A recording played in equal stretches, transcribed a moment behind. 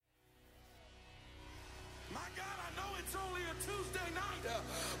night,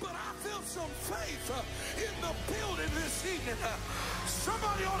 but I feel some faith in the building this evening.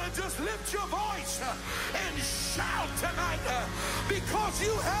 Somebody ought to just lift your voice and shout tonight because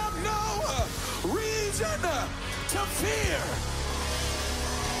you have no reason to fear.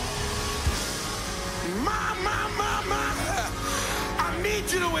 I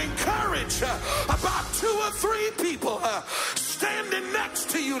need you to encourage about 2 or 3 people standing next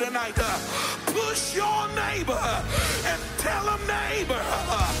to you tonight. Push your neighbor and tell them, neighbor,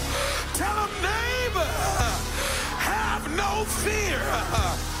 have no fear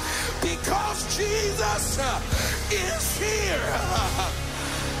because Jesus is here.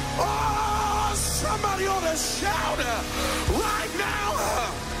 Oh, somebody ought to shout right now.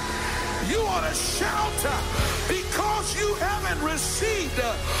 You ought to shout because you haven't received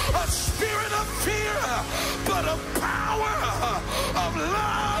a spirit of fear, but a power of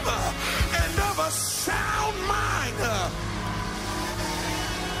love and of a sound mind.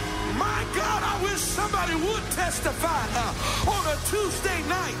 My God, I wish somebody would testify on a Tuesday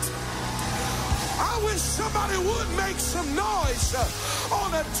night. I wish somebody would make some noise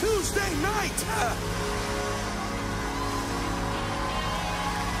on a Tuesday night.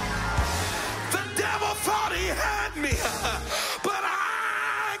 The devil thought he had me, but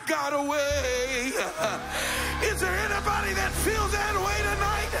I got away. Is there anybody that feels that way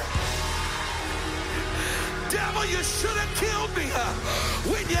tonight? Devil, you should have killed me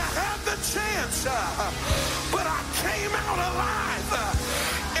when you had the chance, but I came out alive,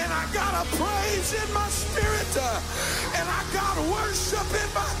 and I got a praise in my spirit, and I got worship in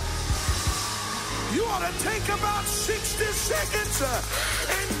my... You ought to take about 60 seconds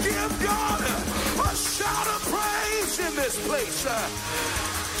and give God a shout of praise in this place.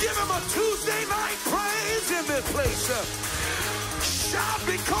 Give him a Tuesday night praise in this place. Shout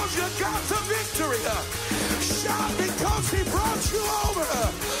because you got the victory. Shout because he brought you over.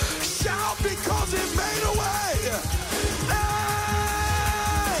 Shout because he made a way. Hey!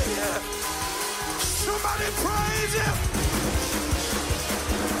 Somebody praise him.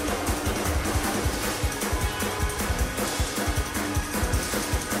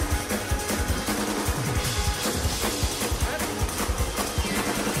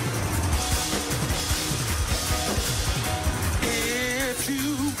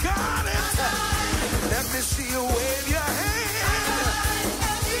 Let me see you wave your hand.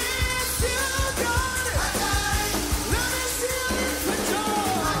 If you got it, let me see you lift your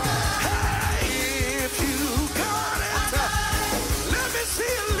joy. Hey, if you got it, let me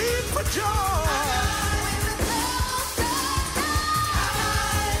see you leap for joy.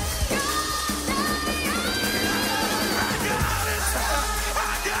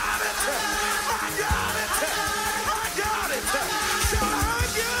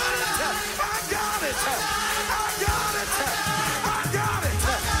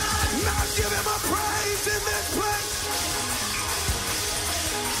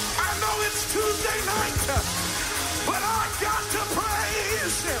 Tuesday night, but I got to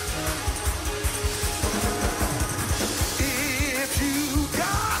praise him. If you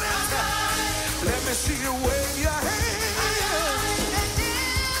got it, let me see you wave your hand.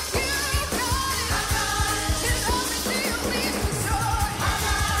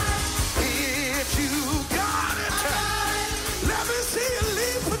 If you got it, let me see you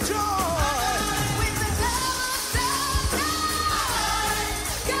leap for joy.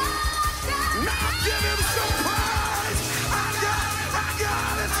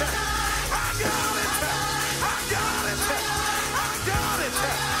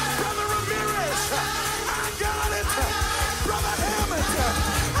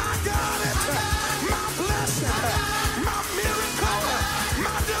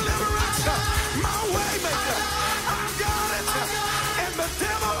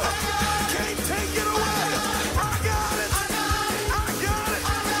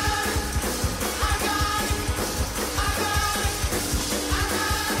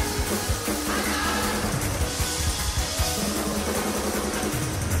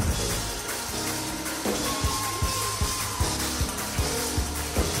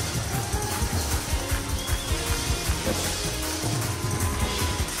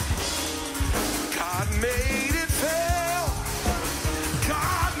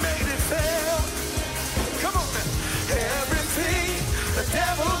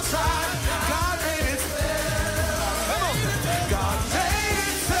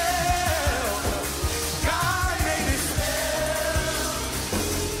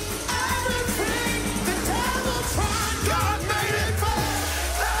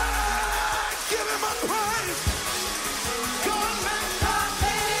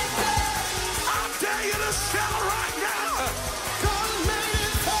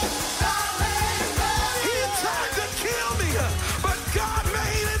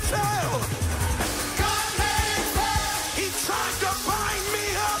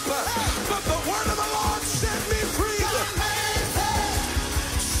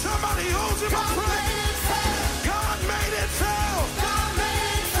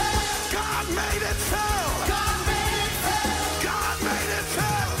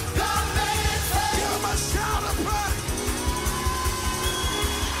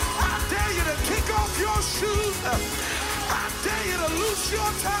 loose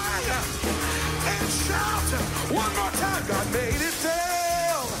your tongue and shout one more time. God made it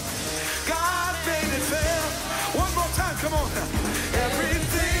fail. God made it fail. One more time, come on.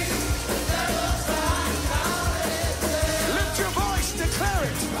 Everything. Lift your voice, declare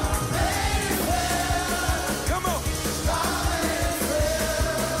it. Come on.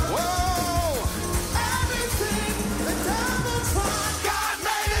 Whoa. Everything the devil tried, God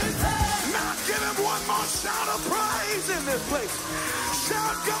made it fail. Now give him one more shout of praise in this place.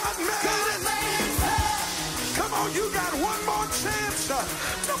 Shout, God made it fail. Come on, you got one more chance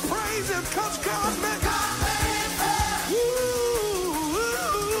to praise him, because God made it.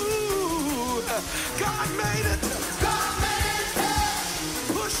 God made it. God made it.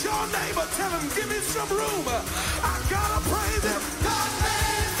 Push your neighbor. Tell him, give me some room. I gotta praise him. God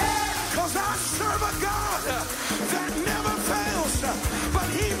made it. Because I serve a God that never fails. But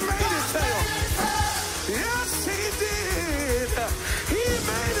he made it fail. Yes, he did. He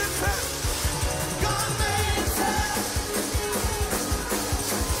made it fail. God made it fail.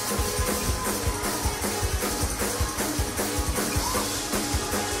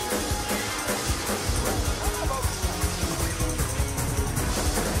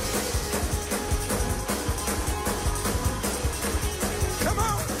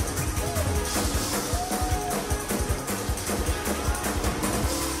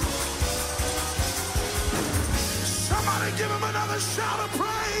 Give him another shout of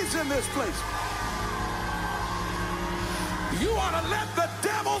praise in this place. You ought to let the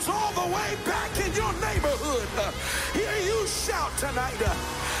devils all the way back in your neighborhood hear you shout tonight.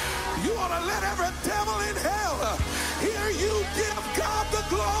 You ought to let every devil in hell hear you give God the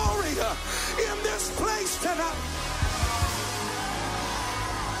glory in this place tonight.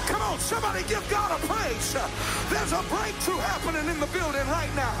 Come on, somebody give God a praise. There's a breakthrough happening in the building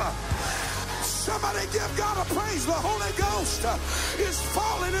right now. Somebody give God a praise. The Holy Ghost is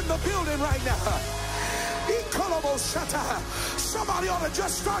falling in the building right now. Somebody ought to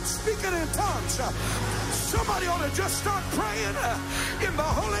just start speaking in tongues. Somebody ought to just start praying in the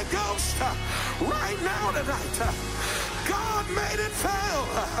Holy Ghost right now tonight. God made it fail.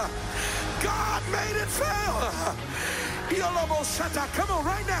 God made it fail. Come on,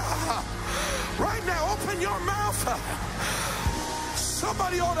 right now. Right now, open your mouth.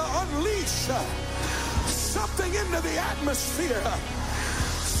 Somebody ought to unleash something into the atmosphere.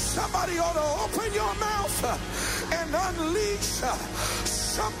 Somebody ought to open your mouth and unleash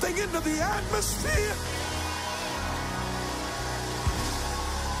something into the atmosphere.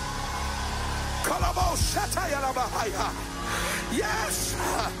 Yes.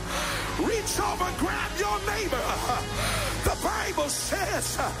 Reach over, grab your neighbor. The Bible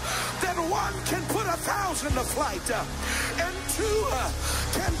says that one can put 1,000 to flight and two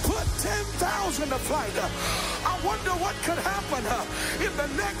can put 10,000 to flight. I wonder what could happen in the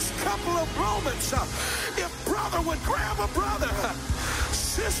next couple of moments if brother would grab a brother,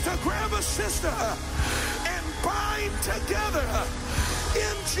 sister grab a sister, and bind together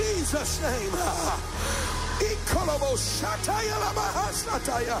in Jesus' name.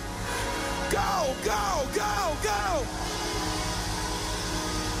 Go, go, go, go.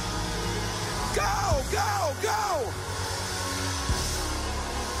 Go, go, go.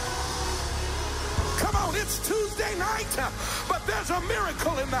 Come on, it's Tuesday night, but there's a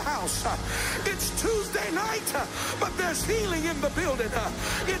miracle in the house. It's Tuesday night, but there's healing in the building.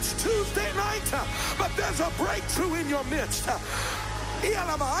 It's Tuesday night, but there's a breakthrough in your midst.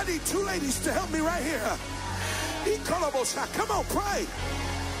 I need two ladies to help me right here. Come on, pray.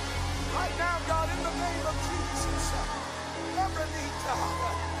 Right now, God, in the name of Jesus, every need,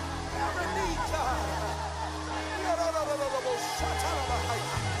 God, every need, God.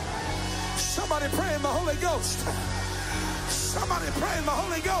 Somebody pray in the Holy Ghost. Somebody pray in the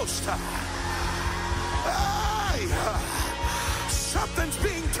Holy Ghost. Hey, something's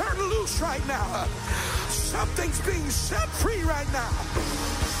being turned loose right now. Something's being set free right now.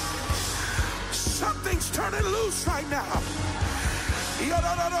 Something's turning loose right now.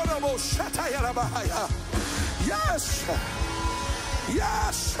 Yes.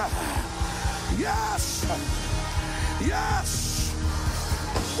 Yes. Yes. Yes.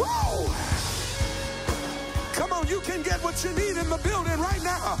 Whoa. Come on, you can get what you need in the building right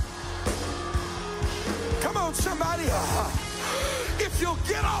now. Come on, somebody. If you'll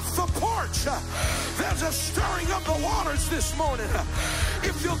get off the porch, there's a stirring of the waters this morning.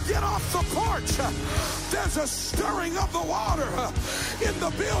 If you'll get off the porch, there's a stirring of the water in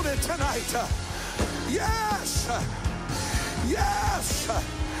the building tonight. Yes. Yes.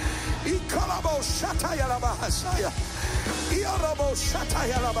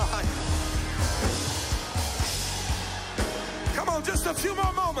 Come on, just a few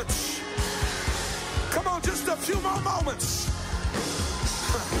more moments. Come on, just a few more moments.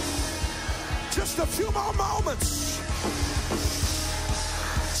 Just a few more moments.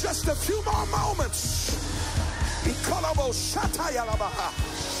 Just a few more moments.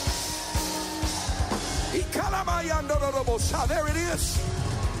 There it is.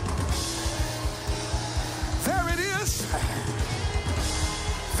 There it is.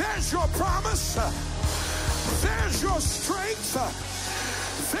 There's your promise. There's your strength.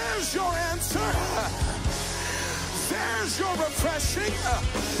 There's your answer. There's your refreshing.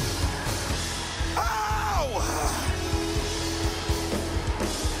 Oh!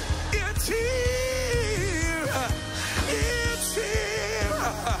 It's here. It's here.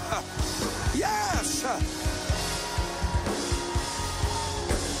 Yes.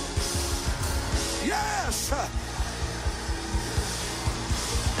 Yes.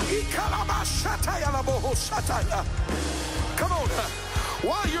 Come on.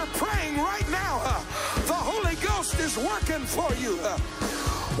 While you're praying right now, the Holy Ghost is working for you.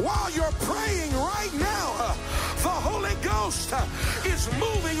 While you're praying right now, the Holy Ghost is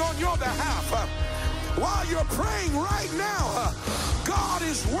moving on your behalf. While you're praying right now, God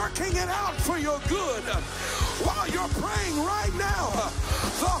is working it out for your good. While you're praying right now,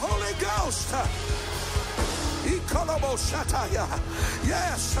 the Holy Ghost.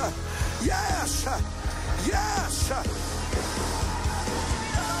 Yes, yes, yes.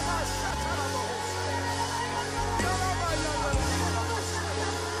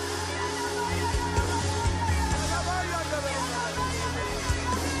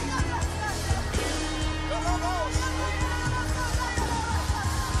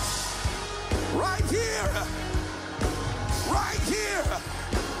 Right here, right here,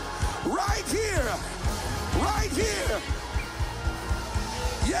 right here, right here.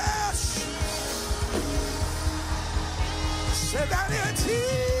 Yes. Say that it's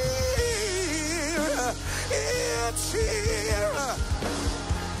here. It's here.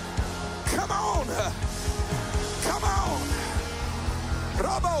 Come on. Come on.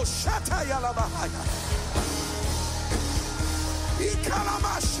 Robo Shataya Labahaya.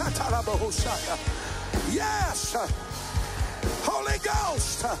 Yes. Holy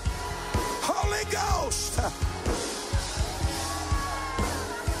Ghost. Holy Ghost.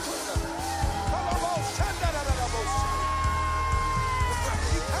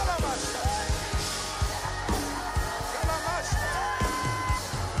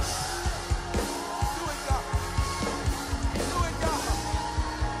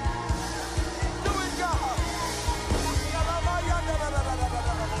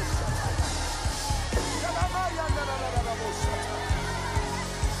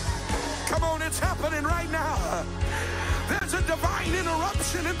 Come on, it's happening right now. There's a divine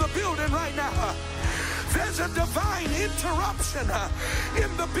interruption in the building right now. There's a divine interruption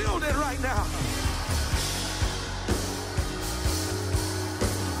in the building right now.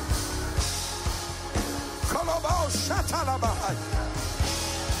 Kolobao Shatalabahai.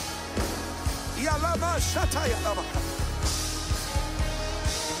 Yalama Shatayalabahai.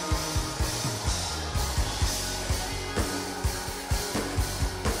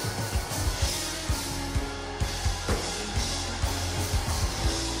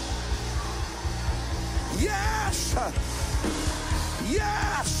 Yes!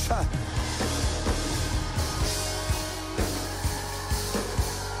 Yes!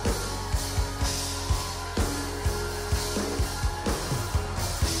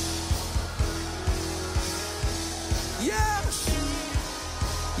 Yes!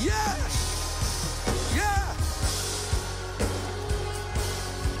 Yes! Yes!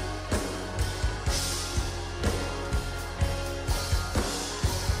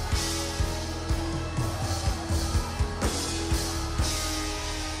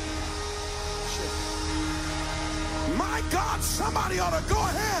 My God, somebody ought to go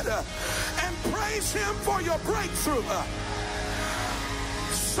ahead and praise him for your breakthrough.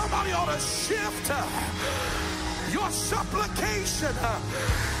 Somebody ought to shift your supplication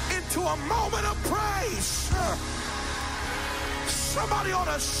into a moment of praise. Somebody ought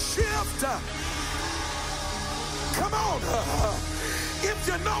to shift. Come on. If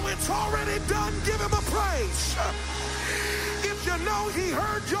you know it's already done, give him a praise. If you know he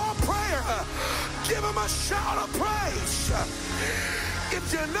heard your prayer, give him a shout of praise.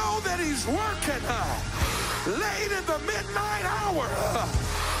 If you know that he's working late in the midnight hour,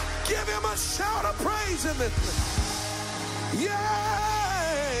 give him a shout of praise in this.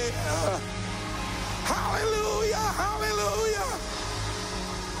 Yay! Hallelujah! Hallelujah!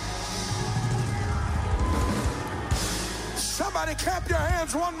 Somebody clap your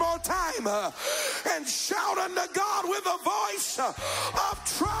hands one more time. and shout unto God with a voice of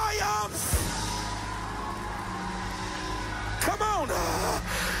triumph. Come on.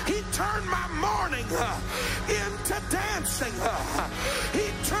 He turned my mourning into dancing.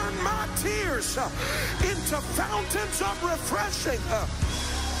 He turned my tears into fountains of refreshing.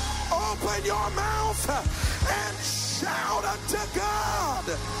 Open your mouth and shout unto God.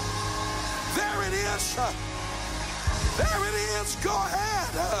 There it is. There it is. Go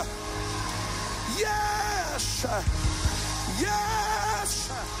ahead. Yes. Yes.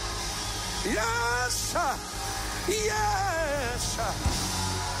 Yes. Yes.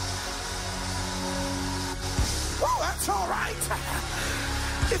 Oh, that's all right.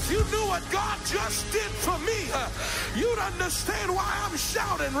 If you knew what God just did for me, you'd understand why I'm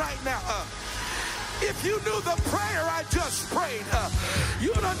shouting right now. If you knew the prayer I just prayed,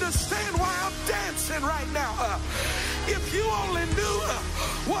 you'd understand why I'm dancing right now. If you only knew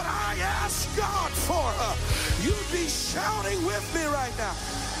what I asked God for, you'd be shouting with me right now.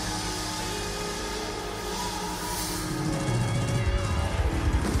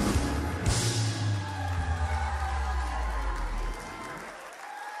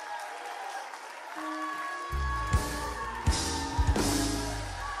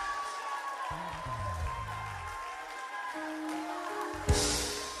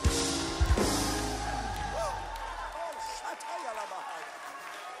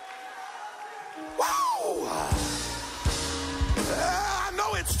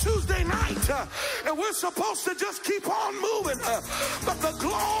 And we're supposed to just keep on moving, but the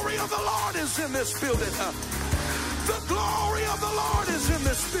glory of the Lord is in this building. The glory of the Lord is in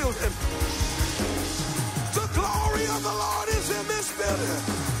this building. The glory of the Lord is in this building.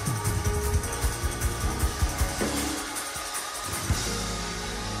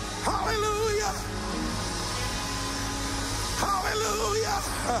 Hallelujah. Hallelujah.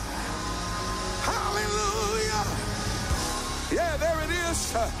 Hallelujah. Yeah, there it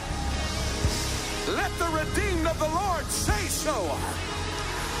is. Let the redeemed of the Lord say so.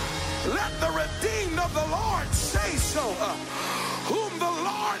 Let the redeemed of the Lord say so. Whom the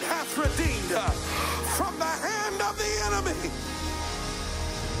Lord hath redeemed from the hand of the enemy.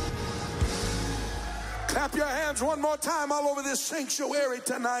 Clap your hands one more time all over this sanctuary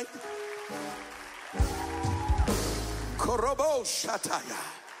tonight. Korobo Shataya.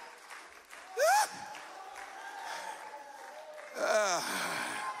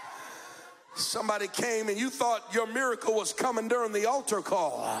 Somebody came and you thought your miracle was coming during the altar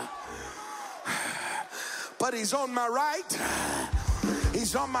call. But he's on my right,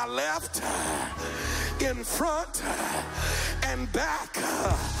 he's on my left, in front and back,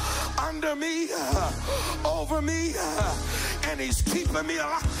 under me, over me, and he's keeping me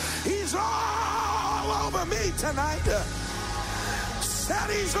alive. He's all over me tonight. Said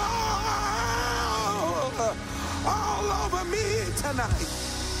he's all over me tonight.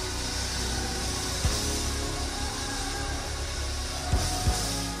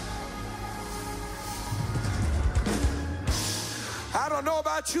 I don't know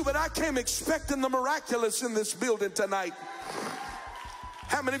about you, but I came expecting the miraculous in this building tonight.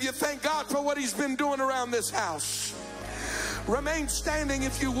 How many of you thank God for what he's been doing around this house? Remain standing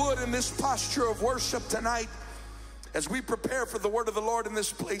if you would in this posture of worship tonight. As we prepare for the word of the Lord in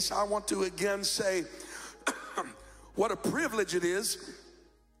this place, I want to again say what a privilege it is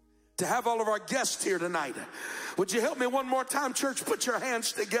to have all of our guests here tonight. Would you help me one more time, church? Put your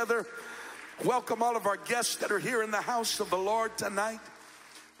hands together. Welcome all of our guests that are here in the house of the Lord tonight.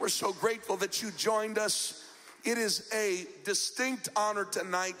 We're so grateful that you joined us. It is a distinct honor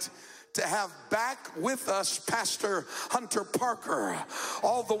tonight to have back with us Pastor Hunter Parker,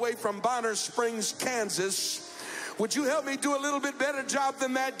 all the way from Bonner Springs, Kansas. Would you help me do a little bit better job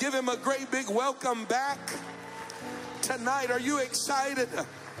than that? Give him a great big welcome back tonight. Are you excited?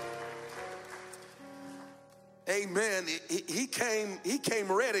 Amen. He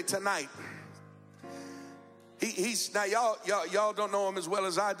came ready tonight. He's now y'all don't know him as well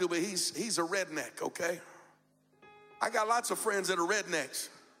as I do, but he's a redneck, okay? I got lots of friends that are rednecks.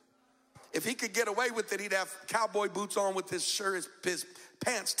 If he could get away with it, he'd have cowboy boots on with his shirt, his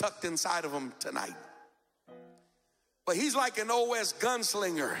pants tucked inside of him tonight. But he's like an old West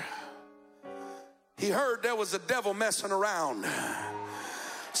gunslinger. He heard there was a devil messing around.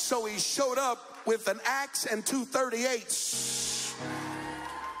 So he showed up with an axe and 2 38s,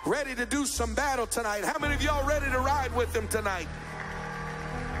 ready to do some battle tonight. How many of y'all ready to ride with him tonight?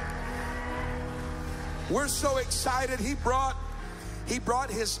 We're so excited. He brought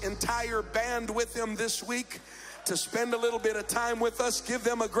his entire band with him this week to spend a little bit of time with us. Give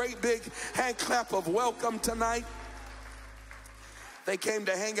them a great big hand clap of welcome tonight. They came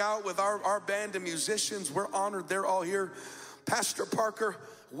to hang out with our band of musicians. We're honored they're all here. Pastor Parker,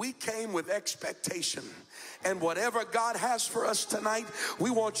 we came with expectation. And whatever God has for us tonight, we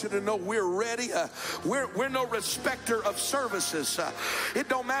want you to know we're ready. We're no respecter of services. It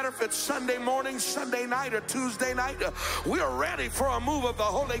don't matter if it's Sunday morning, Sunday night, or Tuesday night. We're ready for a move of the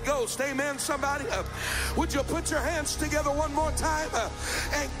Holy Ghost. Amen, somebody? Would you put your hands together one more time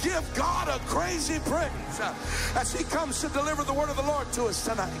and give God a crazy praise as he comes to deliver the word of the Lord to us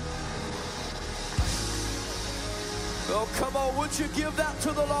tonight? Oh, come on, would you give that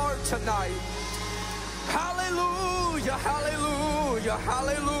to the Lord tonight? Hallelujah, hallelujah,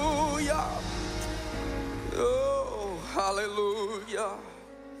 hallelujah. Oh, hallelujah.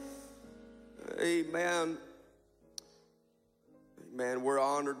 Amen. Amen. We're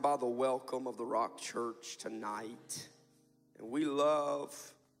honored by the welcome of the Rock Church tonight. And we love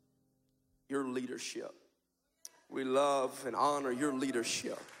your leadership. We love and honor your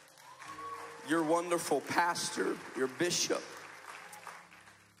leadership. Your wonderful pastor, your bishop,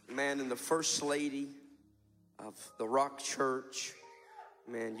 man, and the first lady of the Rock Church.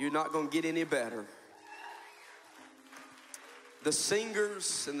 Man, you're not going to get any better. The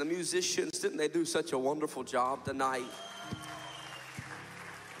singers and the musicians, didn't they do such a wonderful job tonight?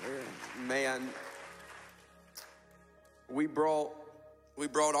 Man, we brought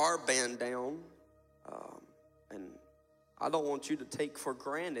our band down, and I don't want you to take for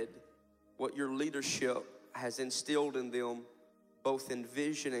granted what your leadership has instilled in them, both in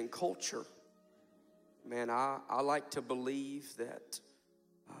vision and culture. Man, I like to believe that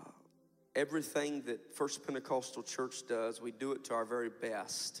everything that First Pentecostal Church does, we do it to our very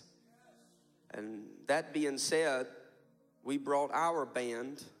best. And that being said, we brought our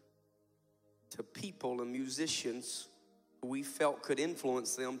band to people and musicians who we felt could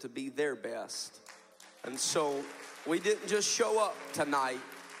influence them to be their best. And so we didn't just show up tonight,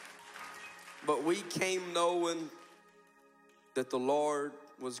 but we came knowing that the Lord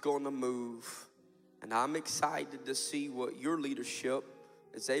was going to move. And I'm excited to see what your leadership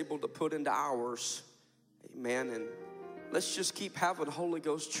is able to put into ours. Amen. And let's just keep having Holy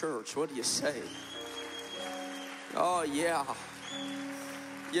Ghost church. What do you say? Oh, yeah.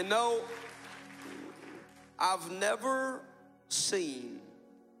 You know, I've never seen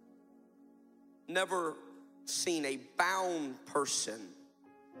a bound person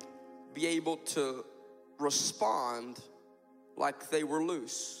be able to respond like they were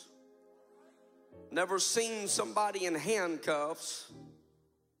loose. Never seen somebody in handcuffs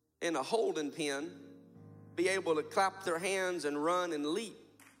in a holding pen be able to clap their hands and run and leap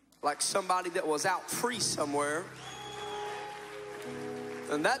like somebody that was out free somewhere.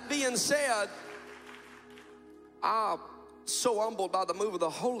 And that being said, I'm so humbled by the move of the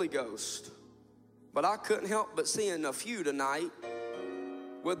Holy Ghost, but I couldn't help but seeing a few tonight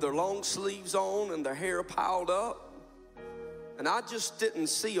with their long sleeves on and their hair piled up, and I just didn't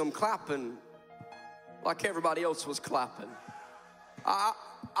see them clapping like everybody else was clapping. I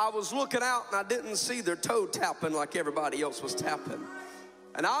was looking out and I didn't see their toe tapping like everybody else was tapping.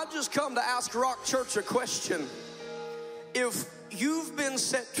 And I just come to ask Rock Church a question. If you've been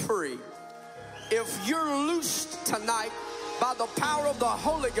set free, if you're loosed tonight by the power of the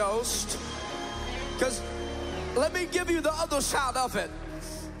Holy Ghost, because let me give you the other side of it.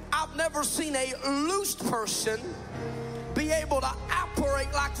 I've never seen a loosed person be able to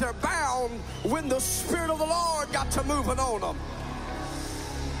operate like they're bound when the Spirit of the Lord got to moving on them.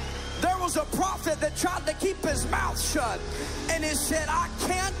 There was a prophet that tried to keep his mouth shut, and he said, I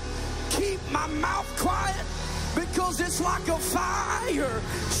can't keep my mouth quiet because it's like a fire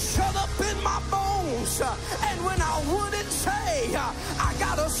shut up in my bones. And when I wouldn't say, I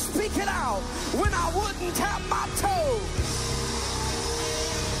gotta speak it out. When I wouldn't tap my toe.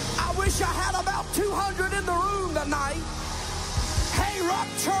 I wish I had about 200 in the room tonight. Hey, Rock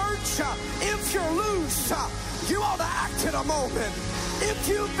Church, if you're loose, you ought to act in a moment. If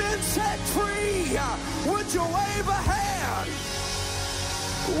you've been set free, would you wave a hand?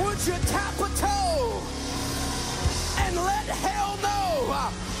 Would you tap a toe? And let hell know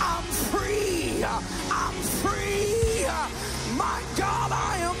I'm free. I'm free. My God,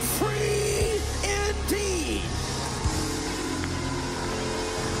 I am free indeed.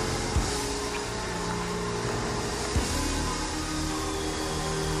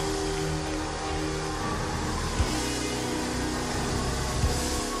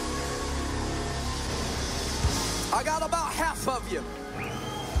 I got about half of you.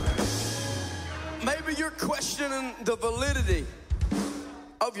 Maybe you're questioning the validity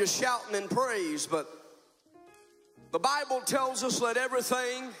of your shouting and praise, but the Bible tells us, let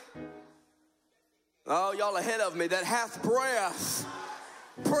everything Oh, y'all ahead of me. That hath breath,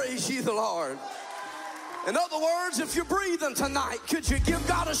 praise ye the Lord. In other words, if you're breathing tonight, could you give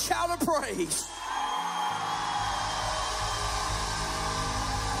God a shout of praise?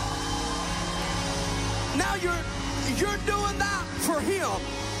 Now you're doing that for him.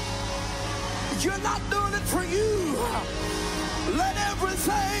 You're not doing it for you. Let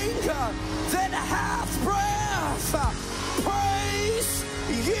everything that hath breath praise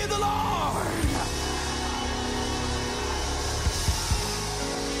ye the Lord.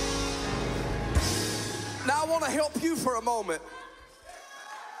 Now I want to help you for a moment.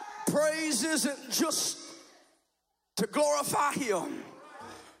 Praise isn't just to glorify him.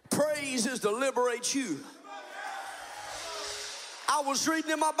 Praise is to liberate you. I was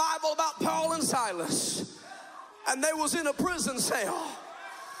reading in my Bible about Paul and Silas, and they was in a prison cell.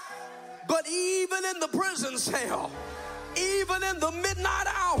 But even in the prison cell, even in the midnight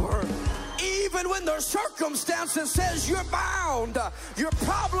hour, even when their circumstances says you're bound, your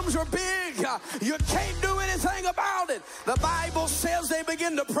problems are big, you can't do anything about it, the Bible says they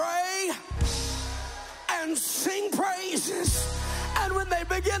begin to pray and sing praises. And when they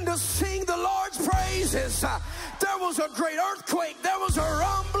begin to sing the Lord's praises, there was a great earthquake, there was a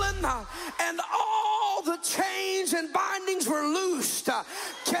rumbling, and all the chains and bindings were loosed.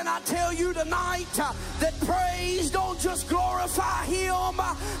 Can I tell you tonight that praise don't just glorify him,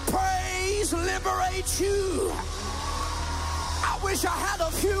 praise liberates you. I wish I had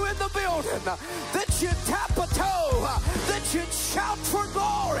a few in the building that you'd tap a toe, that you'd shout for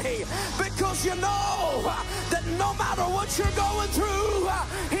glory, because you know that no matter what you're going through,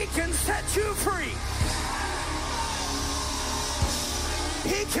 he can set you free.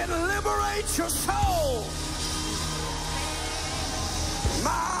 He can liberate your soul.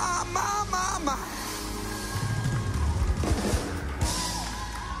 My, my, my, my.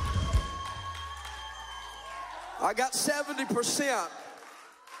 I got 70%.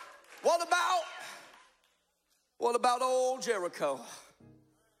 What about old Jericho?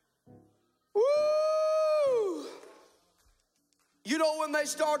 Woo! You know when they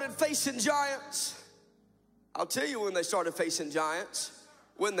started facing giants? I'll tell you when they started facing giants.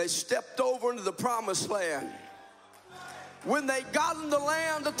 When they stepped over into the promised land. When they got in the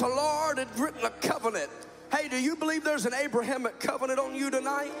land that the Lord had written a covenant. Hey, do you believe there's an Abrahamic covenant on you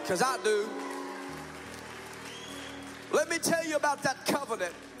tonight? Because I do. Let me tell you about that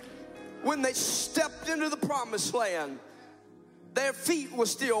covenant. When they stepped into the promised land, their feet were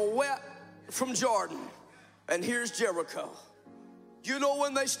still wet from Jordan. And here's Jericho. You know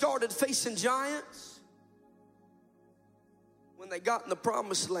when they started facing giants? When they got in the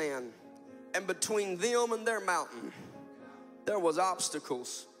promised land, and between them and their mountain, there was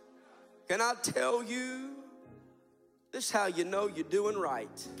obstacles. Can I tell you, this is how you know you're doing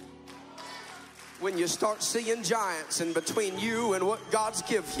right. When you start seeing giants in between you and what God's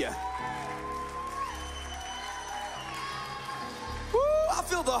give you. Woo, I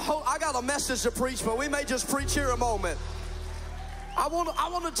feel the whole, I got a message to preach, but we may just preach here a moment. I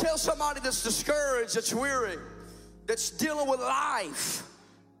want to tell somebody that's discouraged, that's weary, that's dealing with life.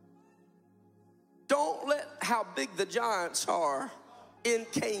 Don't let how big the giants are in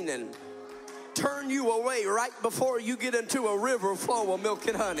Canaan turn you away right before you get into a river flow of milk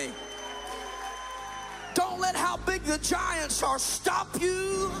and honey. Don't let how big the giants are stop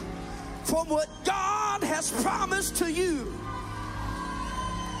you from what God has promised to you.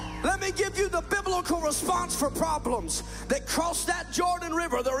 Let me give you the biblical response for problems. They cross that Jordan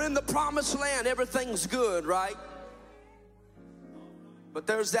River. They're in the promised land. Everything's good, right? But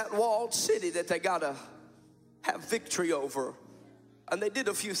there's that walled city that they got to have victory over. And they did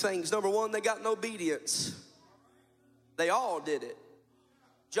a few things. Number one, they got in obedience. They all did it.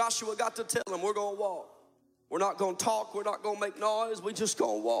 Joshua got to tell them, we're going to walk. We're not going to talk. We're not going to make noise. We're just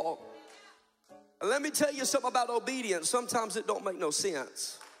going to walk. And let me tell you something about obedience. Sometimes it don't make no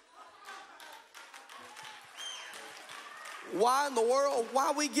sense. Why in the world? Why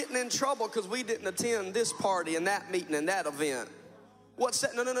are we getting in trouble because we didn't attend this party and that meeting and that event? What's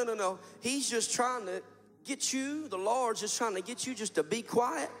that? No. He's just trying to get you, the Lord's just trying to get you just to be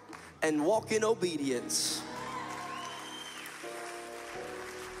quiet and walk in obedience.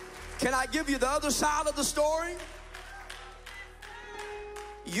 Can I give you the other side of the story?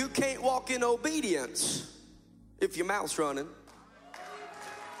 You can't walk in obedience if your mouth's running.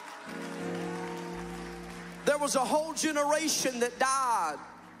 There was a whole generation that died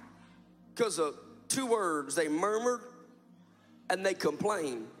because of two words. They murmured and they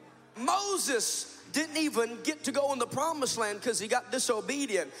complained. Moses didn't even get to go in the promised land because he got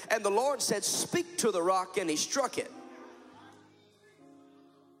disobedient. And the Lord said, speak to the rock, and he struck it.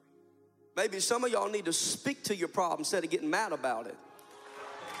 Maybe some of y'all need to speak to your problem instead of getting mad about it.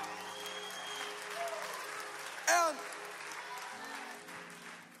 And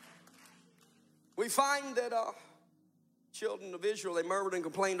we find that children of Israel, they murmured and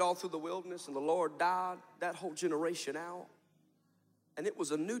complained all through the wilderness, and the Lord died that whole generation out. And it was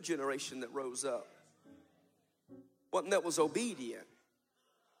a new generation that rose up. One that was obedient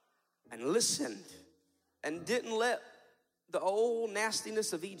and listened and didn't let the old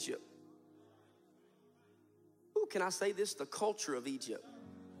nastiness of Egypt, can I say this? The culture of Egypt,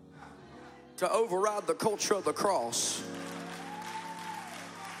 to override the culture of the cross.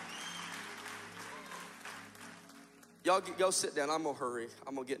 Y'all go sit down. I'm gonna hurry.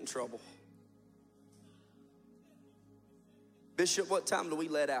 I'm gonna get in trouble. Bishop, what time do we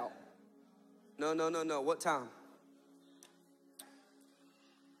let out? No. What time?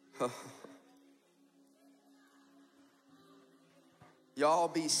 Y'all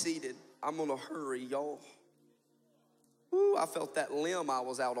be seated. I'm gonna hurry, y'all. Ooh, I felt that limb I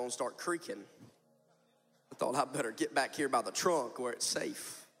was out on start creaking. I thought I better get back here by the trunk where it's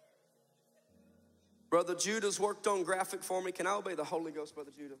safe. Brother Judah's worked on graphic for me. Can I obey the Holy Ghost,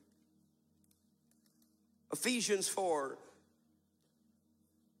 Brother Judah? Ephesians 4.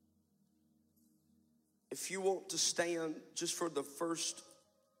 If you want to stand just for the first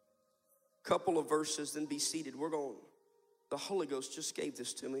couple of verses, then be seated. The Holy Ghost just gave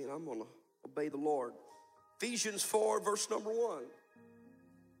this to me, and I'm going to obey the Lord. Ephesians 4, verse number 1.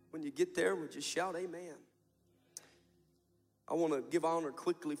 When you get there, would you shout amen? I want to give honor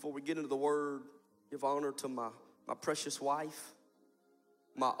quickly before we get into the word. Give honor to my precious wife,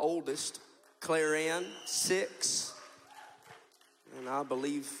 my oldest, Claire Ann, 6. And I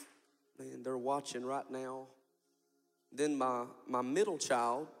believe, man, they're watching right now. Then my middle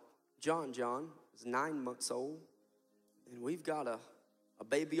child, John, is 9 months old. And we've got a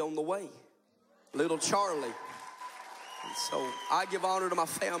baby on the way, little Charlie. And so I give honor to my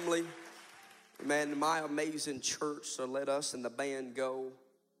family, man, my amazing church. So let us and the band go.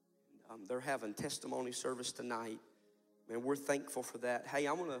 They're having testimony service tonight. Man, we're thankful for that. Hey,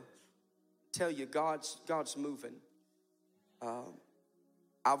 I want to tell you, God's moving.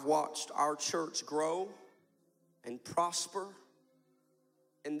 I've watched our church grow and prosper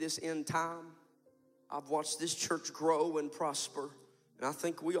in this end time. I've watched this church grow and prosper. And I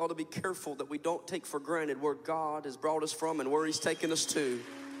think we ought to be careful that we don't take for granted where God has brought us from and where he's taken us to.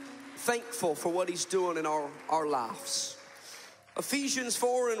 Thankful for what he's doing in our lives. Ephesians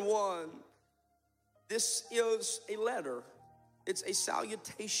 4 and 1. This is a letter. It's a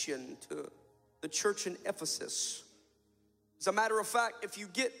salutation to the church in Ephesus. As a matter of fact, if you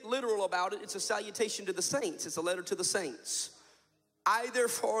get literal about it, it's a salutation to the saints. It's a letter to the saints. I,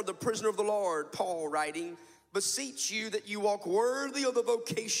 therefore, the prisoner of the Lord, Paul writing, beseech you that you walk worthy of the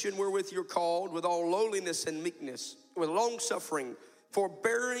vocation wherewith you're called, with all lowliness and meekness, with long suffering,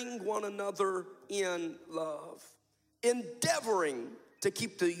 forbearing one another in love, endeavoring to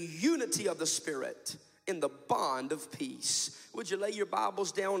keep the unity of the Spirit in the bond of peace. Would you lay your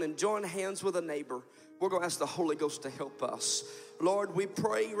Bibles down and join hands with a neighbor? We're going to ask the Holy Ghost to help us. Lord, we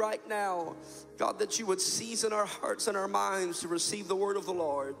pray right now, God, that you would season our hearts and our minds to receive the word of the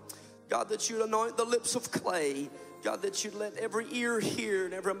Lord. God, that you'd anoint the lips of clay. God, that you'd let every ear hear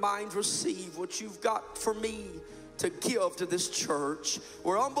and every mind receive what you've got for me to give to this church.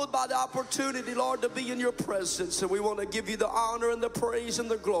 We're humbled by the opportunity, Lord, to be in your presence, and we want to give you the honor and the praise and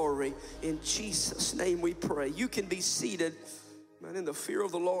the glory. In Jesus' name we pray. You can be seated, man, in the fear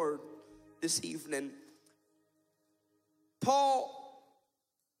of the Lord this evening. Paul,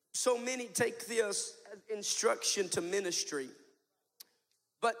 so many take this as instruction to ministry,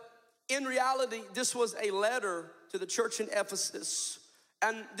 but in reality, this was a letter to the church in Ephesus,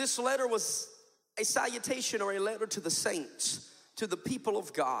 and this letter was a salutation or a letter to the saints, to the people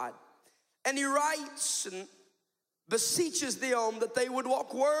of God. And he writes and beseeches them that they would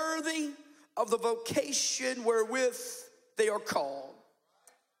walk worthy of the vocation wherewith they are called.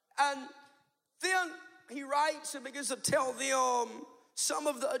 And then he writes and begins to tell them some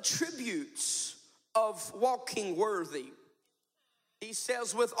of the attributes of walking worthy. He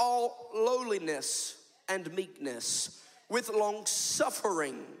says, with all lowliness and meekness, with long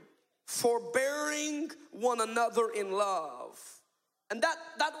suffering, forbearing one another in love. And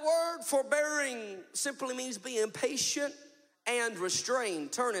that word forbearing simply means being patient and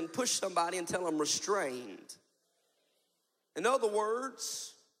restrained. Turn and push somebody and tell them restrained. In other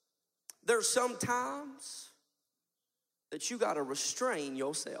words, there's some times that you got to restrain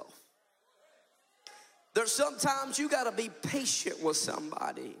yourself. There's sometimes you got to be patient with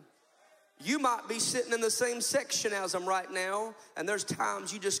somebody. You might be sitting in the same section as them right now, and there's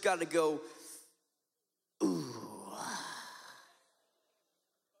times you just got to go, ooh.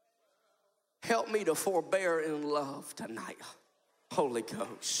 Help me to forbear in love tonight, Holy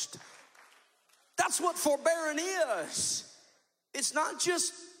Ghost. That's what forbearing is. It's not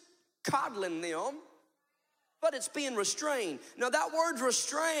just coddling them, but it's being restrained. Now that word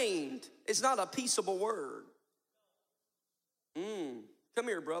restrained is not a peaceable word. Come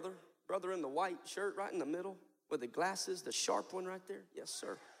here, brother. Brother in the white shirt right in the middle with the glasses, the sharp one right there. Yes,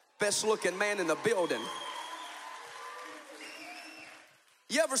 sir. Best looking man in the building.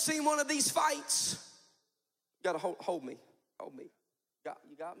 You ever seen one of these fights? You gotta hold me. Hold me. You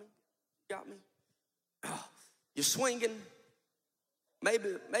got me? Got me? Oh, you're swinging.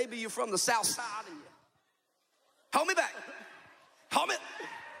 Maybe you're from the south side and you hold me back. Hold me.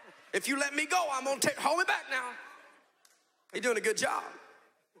 If you let me go, I'm gonna hold me back now. You're doing a good job.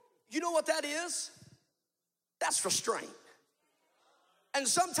 You know what that is? That's restraint. And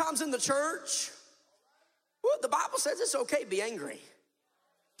sometimes in the church, well, the Bible says it's okay to be angry.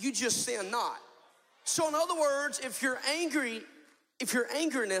 You just sin not. So in other words, if you're angry, if your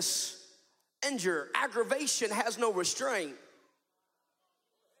angerness and your aggravation has no restraint,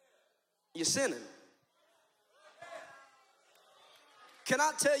 you're sinning. Can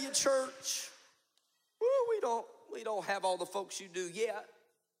I tell you, church, we don't have all the folks you do yet.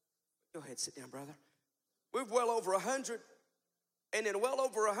 Go ahead, sit down, brother. We're well over 100. And in well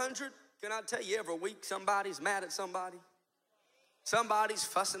over 100, can I tell you, every week somebody's mad at somebody? Somebody's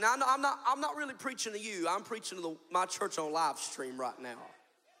fussing. Now, I'm not really preaching to you. I'm preaching to my church on live stream right now.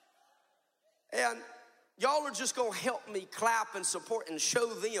 And y'all are just going to help me clap and support and show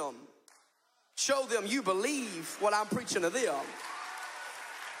them you believe what I'm preaching to them.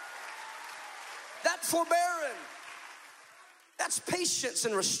 That's forbearing. That's patience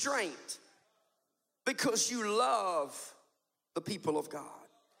and restraint because you love the people of God.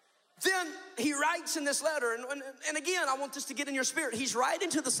 Then he writes in this letter, and again, I want this to get in your spirit. He's writing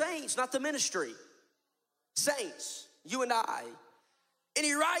to the saints, not the ministry. Saints, you and I. And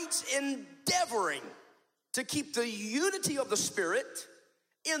he writes, endeavoring to keep the unity of the Spirit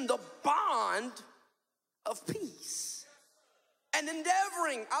in the bond of peace. And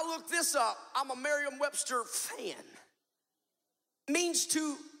endeavoring, I looked this up. I'm a Merriam-Webster fan. Means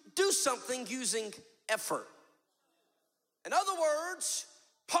to do something using effort. In other words,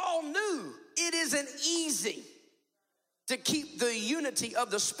 Paul knew it isn't easy to keep the unity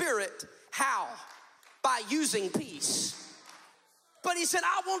of the Spirit. How? By using peace. But he said,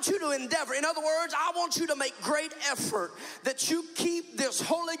 I want you to endeavor. In other words, I want you to make great effort that you keep this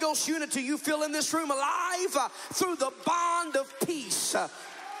Holy Ghost unity you feel in this room alive through the bond of peace.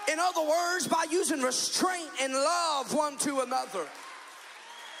 In other words, by using restraint and love one to another.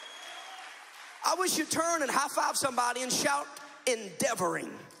 I wish you'd turn and high-five somebody and shout, endeavoring.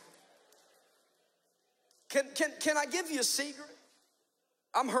 Can I give you a secret?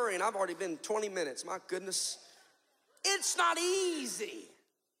 I'm hurrying. I've already been 20 minutes. My goodness. It's not easy.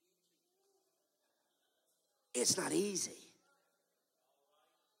 It's not easy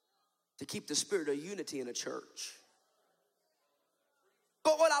to keep the spirit of unity in a church.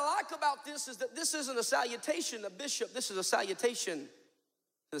 But what I like about this is that this isn't a salutation to bishop. This is a salutation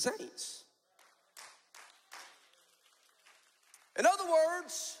to the saints. In other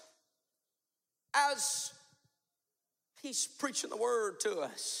words, as he's preaching the word to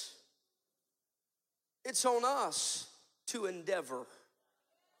us, it's on us to endeavor.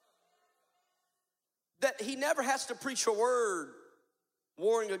 That he never has to preach a word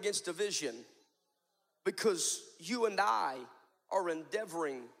warring against division because you and I are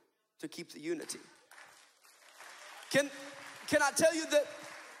endeavoring to keep the unity. Can I tell you that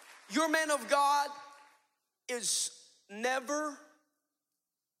your man of God is never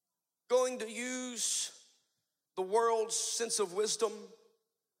going to use the world's sense of wisdom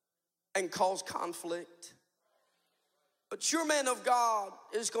and cause conflict? But your man of God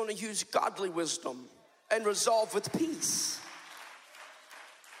is going to use godly wisdom and resolve with peace.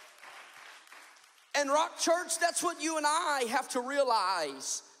 And Rock Church, that's what you and I have to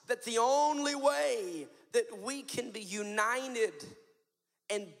realize, that the only way that we can be united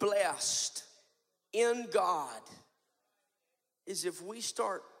and blessed in God is if we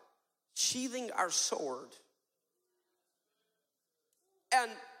start sheathing our sword.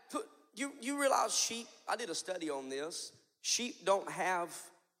 And you realize sheep, I did a study on this, sheep don't have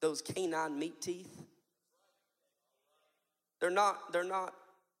those canine meat teeth. They're not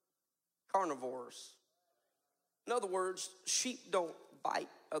carnivores. In other words, sheep don't bite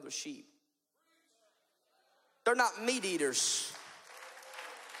other sheep. They're not meat eaters.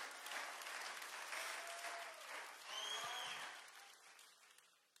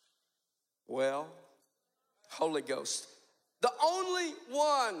 Well, Holy Ghost. The only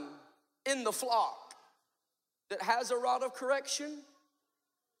one in the flock that has a rod of correction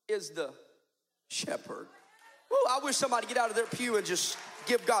is the shepherd. Ooh, I wish somebody get out of their pew and just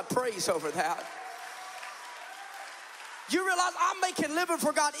give God praise over that. You realize I'm making living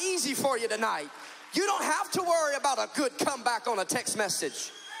for God easy for you tonight. You don't have to worry about a good comeback on a text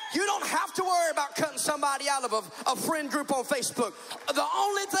message. You don't have to worry about cutting somebody out of a friend group on Facebook. The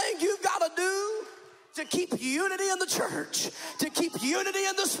only thing you've got to do to keep unity in the church, to keep unity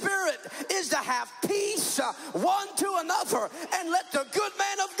in the spirit, is to have peace one to another and let the good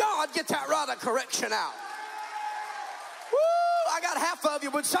man of God get that rod of correction out. Woo! I got half of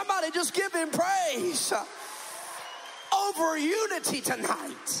you. Would somebody just give him praise over unity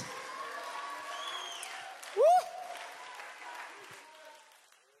tonight? Woo!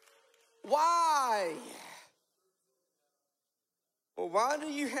 Why? Well, why do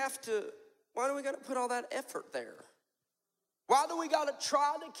we got to put all that effort there? Why do we got to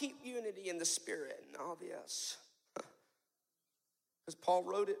try to keep unity in the spirit? And obvious. Because Paul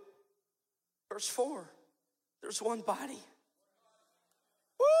wrote it. Verse 4. There's one body.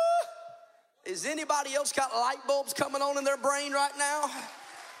 Woo! Is anybody else got light bulbs coming on in their brain right now?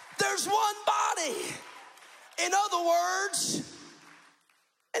 There's one body. In other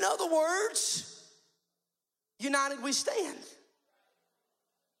words, united we stand.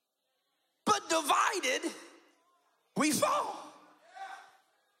 But divided, we fall.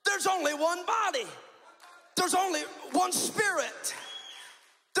 There's only one body. There's only one spirit.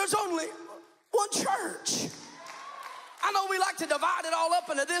 There's only one church. I know we like to divide it all up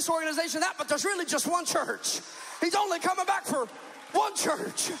into this organization, that, but there's really just one church. He's only coming back for one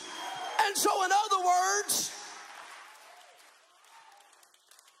church. And so in other words,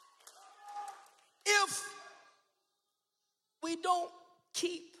 if we don't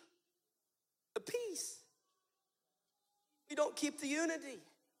keep the peace, we don't keep the unity,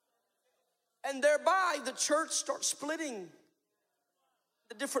 and thereby the church starts splitting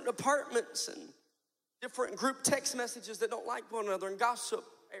the different departments and different group text messages that don't like one another and gossip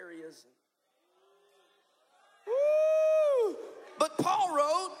areas. Woo! But Paul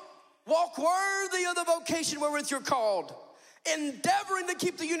wrote, walk worthy of the vocation wherewith you're called, endeavoring to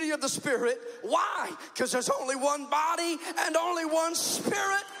keep the unity of the Spirit. Why? Because there's only one body and only one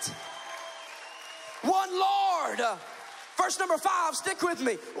Spirit. One Lord. Verse number 5, stick with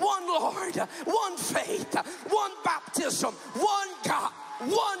me. One Lord, one faith, one baptism, one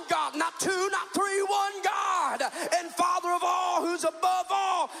God, not two, not three, one God, and Father of all, who's above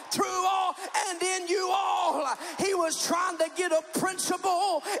all, through all, and in you all. He was trying to get a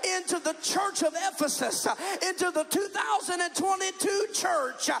principle into the church of Ephesus, into the 2022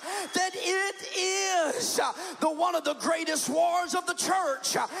 church, that it is one of the greatest wars of the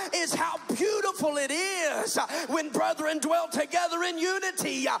church, is how beautiful it is when brethren dwell together in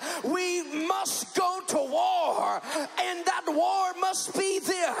unity. We must go to war, and that war must be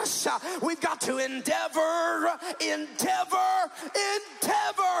this. We've got to endeavor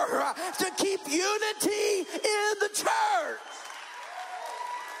to keep unity in the church.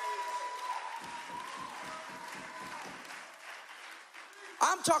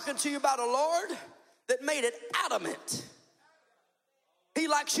 I'm talking to you about a Lord that made it adamant. He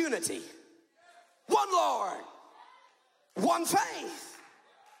likes unity. One Lord, one faith.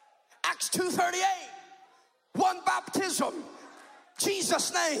 Acts 2:38. One baptism.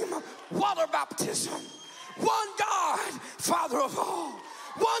 Jesus' name, water baptism. One God, Father of all.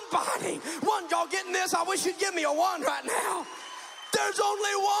 One body. One, y'all getting this? I wish you'd give me a one right now. There's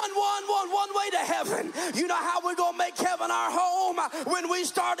only one way to heaven. You know how we're going to make heaven our home? When we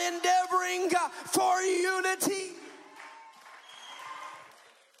start endeavoring for unity.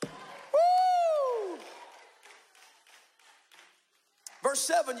 Woo! Verse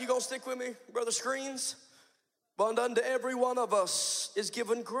 7, you going to stick with me, Brother Screens? But unto every one of us is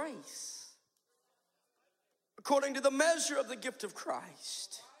given grace, according to the measure of the gift of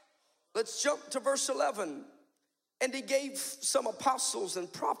Christ. Let's jump to verse 11. And he gave some apostles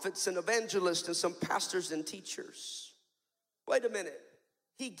and prophets and evangelists and some pastors and teachers. Wait a minute.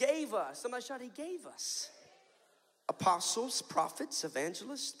 He gave us. Somebody shout, he gave us. Apostles, prophets,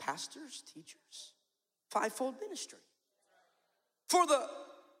 evangelists, pastors, teachers. Fivefold ministry. For the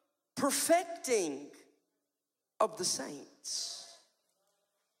perfecting of the saints,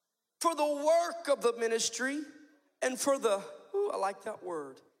 for the work of the ministry, and for the, I like that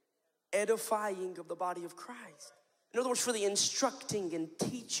word, edifying of the body of Christ. In other words, for the instructing and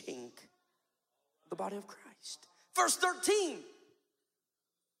teaching of the body of Christ. Verse 13.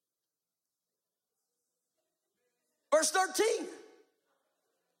 Verse 13.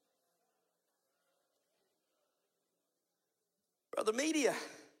 Brother Media,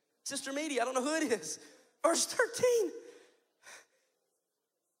 Sister Media, I don't know who it is. Verse 13.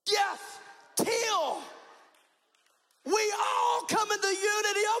 Yes, till we all come in the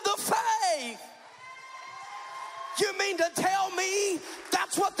unity of the faith. You mean to tell me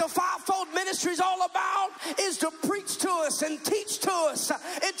that's what the fivefold ministry is all about? Is to preach to us and teach to us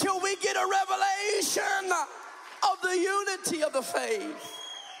until we get a revelation of the unity of the faith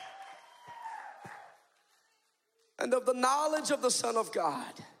and of the knowledge of the Son of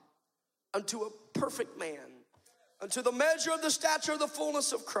God, unto a perfect man, unto the measure of the stature of the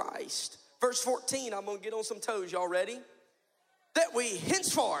fullness of Christ. Verse 14, I'm going to get on some toes. Y'all ready? That we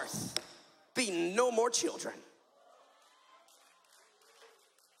henceforth be no more children.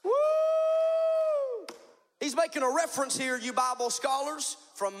 Woo! He's making a reference here, you Bible scholars,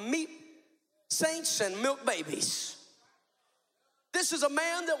 from meat saints and milk babies. This is a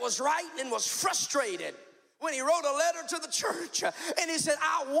man that was writing and was frustrated when he wrote a letter to the church, and he said,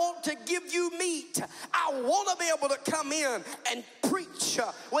 I want to give you meat. I want to be able to come in and preach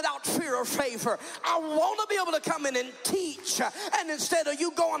without fear or favor. I want to be able to come in and teach, and instead of you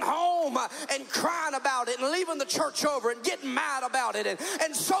going home and crying about it and leaving the church over and getting mad about it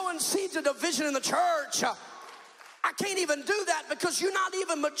and sowing seeds of division in the church, I can't even do that because you're not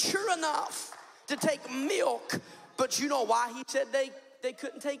even mature enough to take milk. But you know why he said they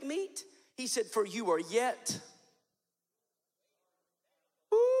couldn't take meat? He said, for you are yet.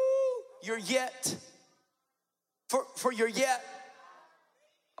 Woo, you're yet. For you're yet.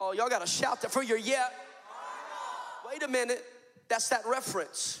 Oh, y'all got to shout that. For you're yet. Wait a minute. That's that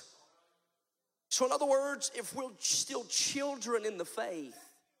reference. So in other words, if we're still children in the faith,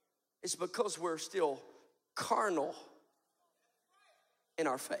 it's because we're still carnal in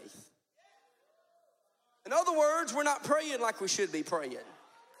our faith. In other words, we're not praying like we should be praying.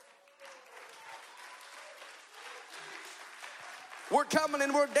 We're coming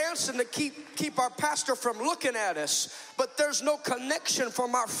and we're dancing to keep our pastor from looking at us, but there's no connection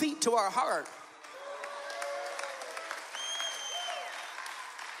from our feet to our heart.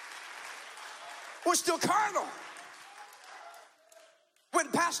 We're still carnal. When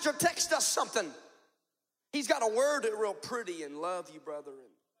pastor texts us something, he's got to word it real pretty and love you, brother.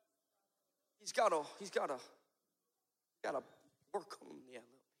 And he's got to work on you a little bit,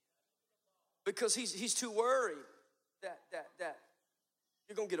 because he's too worried that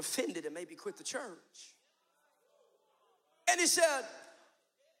you're going to get offended and maybe quit the church. And he said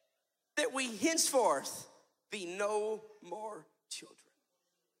that we henceforth be no more children,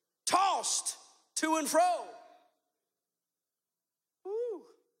 tossed to and fro. Woo.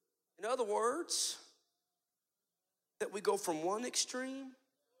 In other words, that we go from one extreme.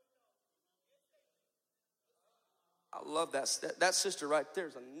 I love that sister right there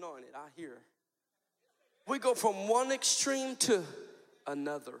is anointed. I hear. We go from one extreme to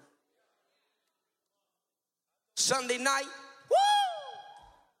another. Sunday night, woo!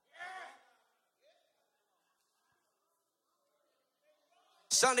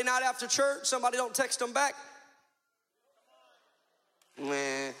 Sunday night after church, somebody don't text them back.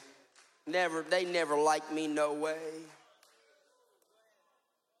 Nah, they never liked me, no way.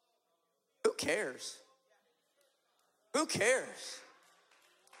 Who cares? Who cares?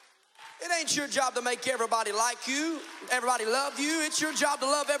 It ain't your job to make everybody like you, everybody love you. It's your job to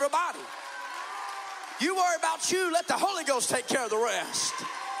love everybody. You worry about you, let the Holy Ghost take care of the rest.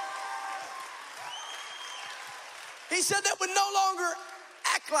 He said that would no longer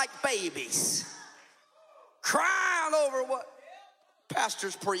act like babies, crying over what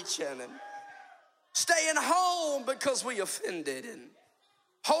pastor's preaching and staying home because we offended and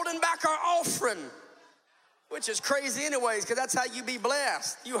holding back our offering, which is crazy anyways, because that's how you be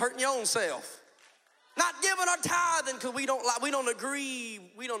blessed. You hurting your own self. Not giving our tithing because we don't agree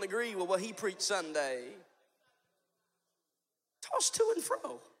with what he preached Sunday. Toss to and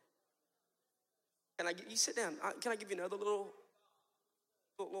fro. You sit down. Can I give you another little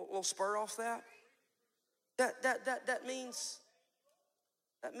spur off that? That means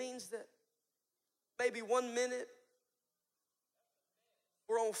that maybe 1 minute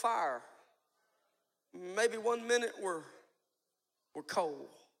we're on fire. Maybe 1 minute we're cold.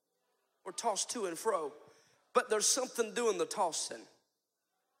 We're tossed to and fro. But there's something doing the tossing.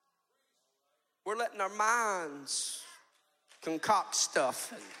 We're letting our minds concoct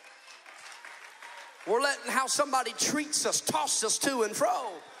stuff. And we're letting how somebody treats us toss us to and fro.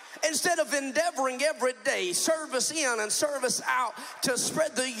 Instead of endeavoring every day, service in and service out, to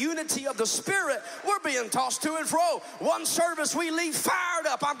spread the unity of the Spirit, we're being tossed to and fro. One service we leave fired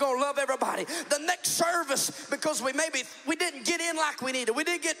up, I'm going to love everybody. The next service, because we didn't get in like we needed, we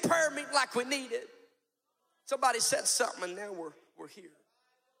didn't get prayer meeting like we needed, somebody said something and now we're We're here.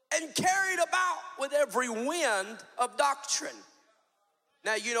 And carried about with every wind of doctrine.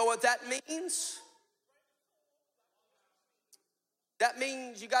 Now, you know what that means? That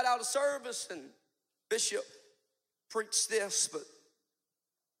means you got out of service and Bishop preached this, but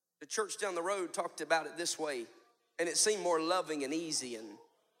the church down the road talked about it this way, and it seemed more loving and easy, and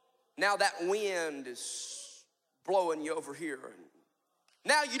now that wind is blowing you over here, and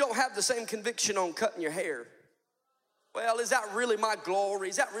now you don't have the same conviction on cutting your hair. Well, is that really my glory?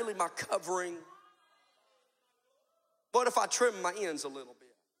 Is that really my covering? What if I trim my ends a little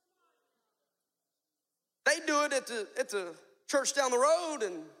bit? They do it at the church down the road,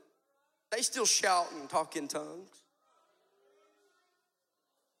 and they still shout and talk in tongues.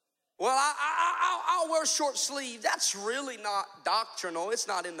 Well, I'll wear short sleeves. That's really not doctrinal. It's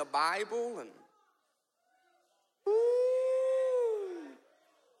not in the Bible.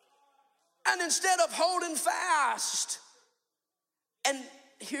 And instead of holding fast, and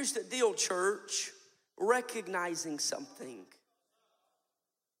here's the deal, church, recognizing something,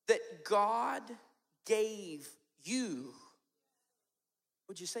 that God gave you.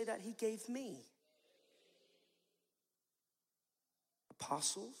 Would you say that? He gave me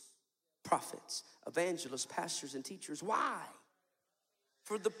apostles, prophets, evangelists, pastors, and teachers. Why?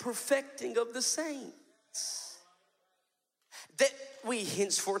 For the perfecting of the saints, that we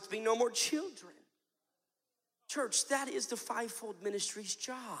henceforth be no more children. Church, that is the fivefold ministry's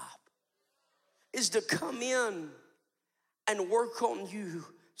job, is to come in and work on you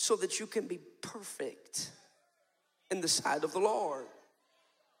so that you can be perfect in the sight of the Lord.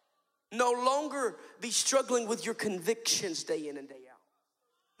 No longer be struggling with your convictions day in and day out.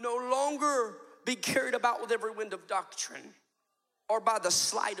 No longer be carried about with every wind of doctrine or by the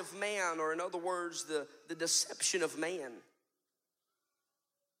sleight of man, or in other words, the deception of man.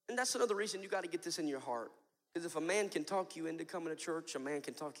 And that's another reason you got to get this in your heart. Because if a man can talk you into coming to church, a man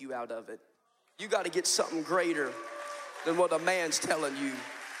can talk you out of it. You got to get something greater than what a man's telling you.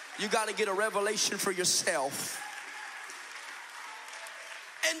 You got to get a revelation for yourself.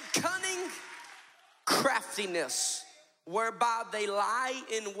 And cunning craftiness, whereby they lie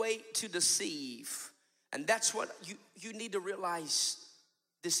in wait to deceive. And that's what you need to realize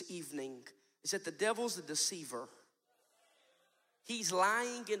this evening, is that the devil's a deceiver. He's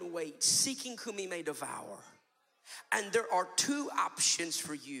lying in wait, seeking whom he may devour. And there are two options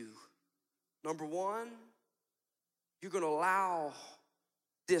for you. Number one, you're going to allow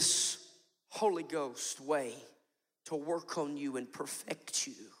this Holy Ghost way to work on you and perfect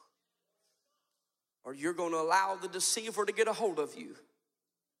you. Or you're going to allow the deceiver to get a hold of you,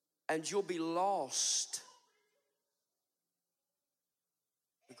 and you'll be lost.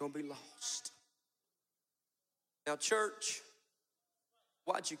 You're going to be lost. Now, church,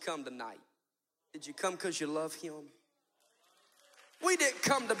 why'd you come tonight? Did you come because you love him? We didn't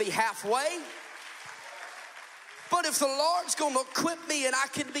come to be halfway. But if the Lord's going to equip me and I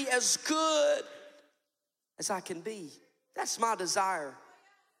can be as good as I can be, that's my desire.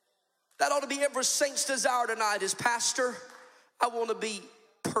 That ought to be every saint's desire tonight, is, Pastor, I want to be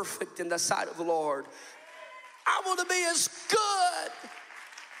perfect in the sight of the Lord. I want to be as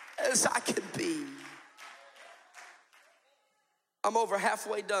good as I can be. I'm over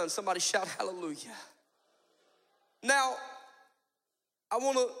halfway done. Somebody shout hallelujah. Now, I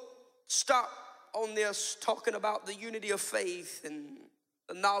want to stop on this talking about the unity of faith and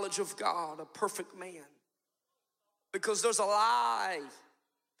the knowledge of God, a perfect man. Because there's a lie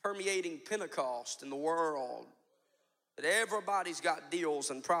permeating Pentecost in the world that everybody's got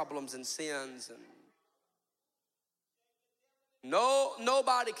deals and problems and sins, and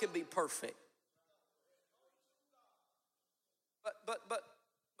nobody can be perfect. But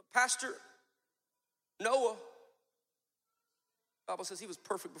Pastor Noah, the Bible says he was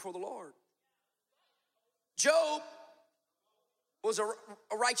perfect before the Lord. Job was a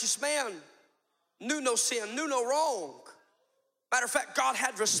righteous man, knew no sin, knew no wrong. Matter of fact, God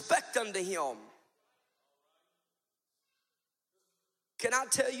had respect unto him. Can I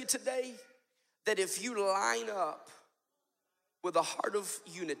tell you today that if you line up with a heart of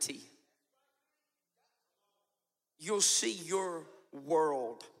unity, you'll see your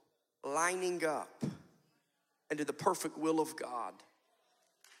world lining up into the perfect will of God.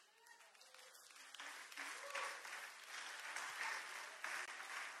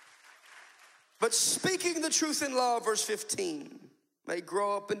 But speaking the truth in love, verse 15, may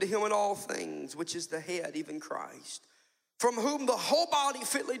grow up into him in all things, which is the head, even Christ, from whom the whole body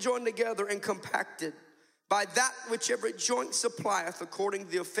fitly joined together and compacted by that which every joint supplieth, according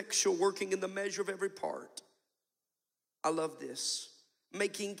to the effectual working in the measure of every part. I love this.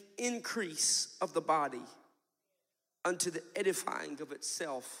 Making increase of the body unto the edifying of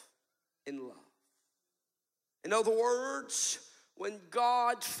itself in love. In other words, when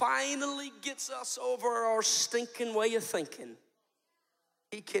God finally gets us over our stinking way of thinking,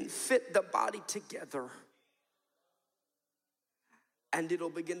 he can fit the body together and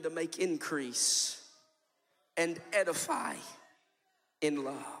it'll begin to make increase and edify in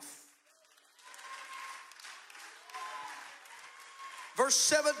love. Verse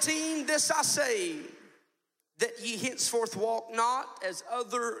 17, this I say, that ye henceforth walk not as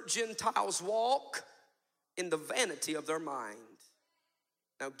other Gentiles walk, in the vanity of their mind.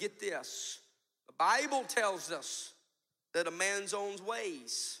 Now get this, the Bible tells us that a man's own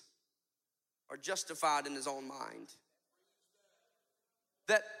ways are justified in his own mind.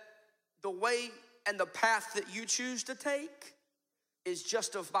 That the way and the path that you choose to take is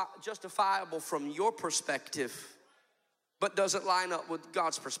justifiable from your perspective, but doesn't line up with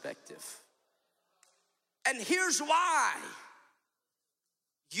God's perspective. And here's why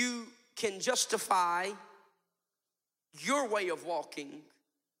you can justify your way of walking,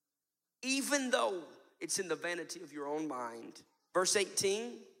 even though it's in the vanity of your own mind. Verse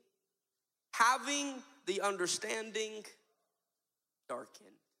 18, having the understanding darkened.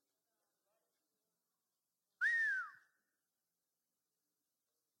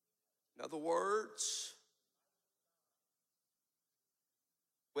 In other words,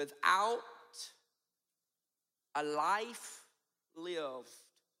 without a life lived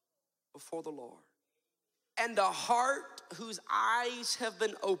before the Lord, and a heart whose eyes have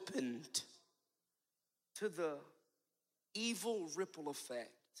been opened to the evil ripple effect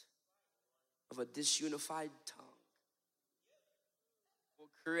of a disunified tongue, will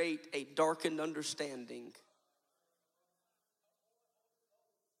create a darkened understanding.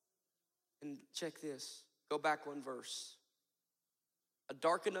 And check this, go back one verse. A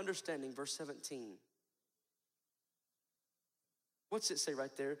darkened understanding, verse 17. What's it say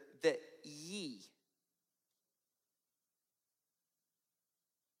right there? That ye.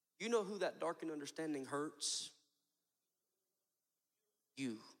 You know who that darkened understanding hurts?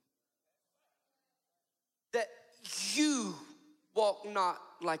 You. That you walk not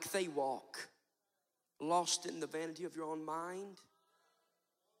like they walk, lost in the vanity of your own mind,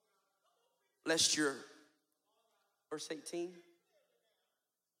 lest your, verse 18,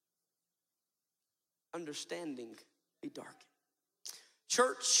 understanding be darkened.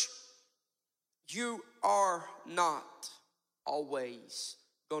 Church, you are not always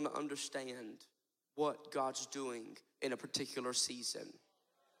going to understand what God's doing in a particular season.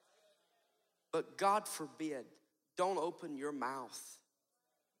 But God forbid, don't open your mouth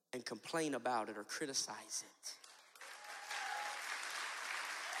and complain about it or criticize it.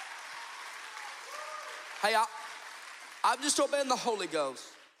 Hey, I'm just obeying the Holy Ghost.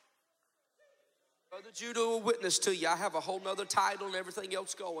 Brother Judah will witness to you. I have a whole nother title and everything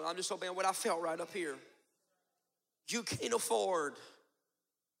else going. I'm just obeying what I felt right up here. You can't afford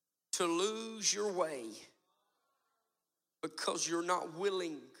to lose your way because you're not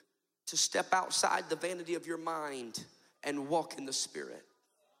willing to step outside the vanity of your mind and walk in the Spirit.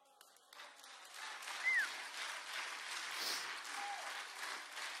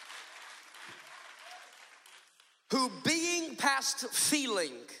 Who being past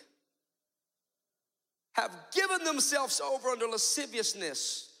feeling have given themselves over unto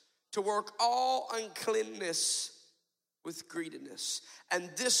lasciviousness to work all uncleanness with greediness. And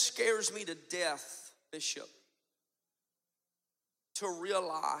this scares me to death, Bishop, to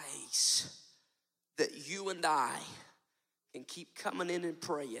realize that you and I can keep coming in and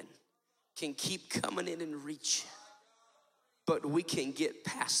praying, can keep coming in and reaching, but we can get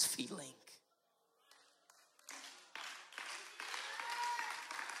past feeling.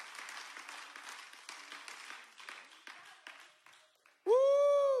 Woo!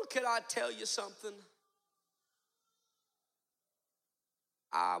 Can I tell you something?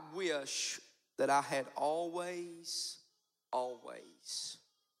 I wish that I had always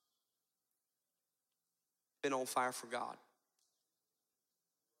been on fire for God.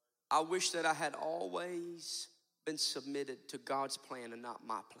 I wish that I had always been submitted to God's plan and not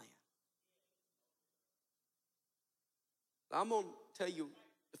my plan. I'm gonna tell you,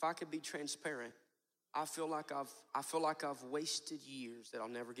 if I could be transparent, I feel like I've wasted years that I'll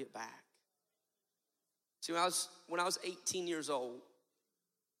never get back. See, when I was 18 years old,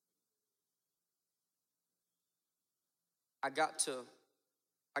 I got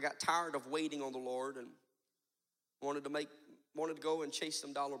tired of waiting on the Lord and wanted to go and chase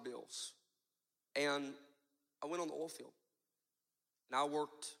some dollar bills. And I went on the oil field. And I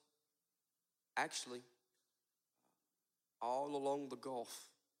worked actually all along the Gulf.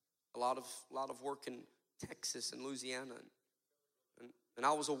 A lot of working Texas and Louisiana. And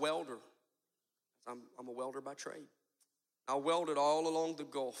I was a welder. I'm a welder by trade. I welded all along the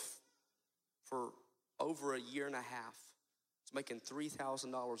Gulf for over a year and a half. I was making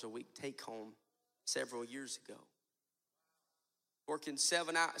 $3,000 a week take home several years ago. Working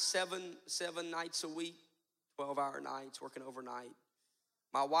seven nights a week, 12-hour nights, working overnight.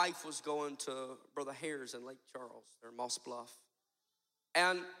 My wife was going to Brother Hare's in Lake Charles, or Moss Bluff.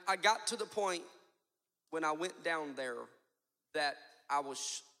 And I got to the point when I went down there that I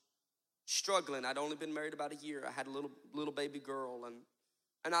was struggling. I'd only been married about a year. I had a little baby girl,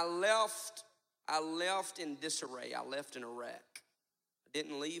 and I left in disarray. I left in a wreck. I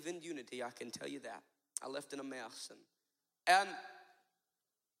didn't leave in unity, I can tell you that. I left in a mess. And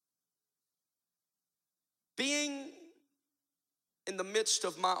being in the midst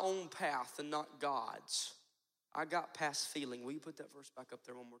of my own path and not God's, I got past feeling. Will you put that verse back up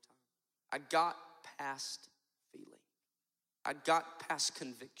there one more time? I got past feeling. I got past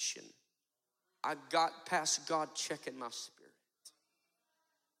conviction. I got past God checking my spirit.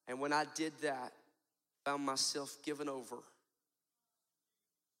 And when I did that, I found myself given over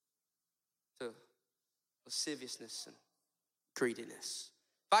to lasciviousness and greediness.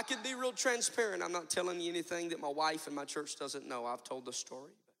 If I could be real transparent, I'm not telling you anything that my wife and my church doesn't know. I've told the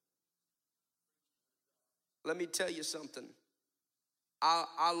story. But let me tell you something.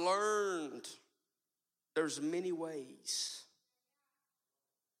 I learned there's many ways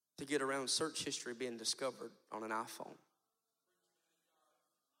to get around search history being discovered on an iPhone.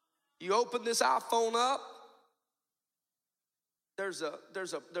 You open this iPhone up, there's a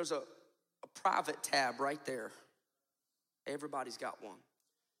private tab right there. Everybody's got one.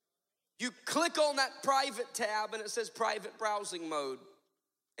 You click on that private tab and it says private browsing mode.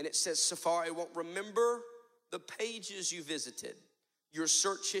 And it says Safari won't remember the pages you visited, your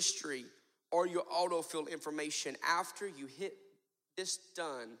search history, or your autofill information after you hit this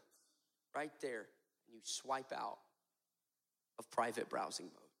done right there. And you swipe out of private browsing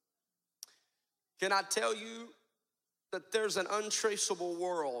mode. Can I tell you that there's an untraceable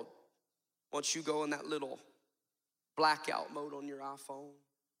world once you go in that little blackout mode on your iPhone?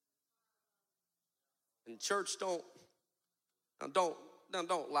 And church, don't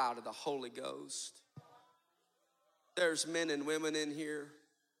lie to the Holy Ghost. There's men and women in here.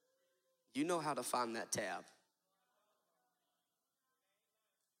 You know how to find that tab.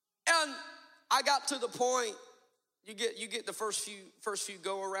 And I got to the point, you get the first few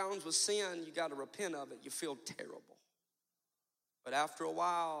go-arounds with sin, you got to repent of it. You feel terrible. But after a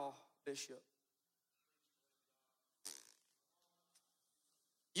while, Bishop,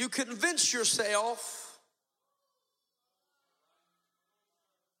 you convince yourself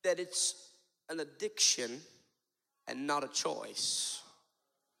that it's an addiction and not a choice.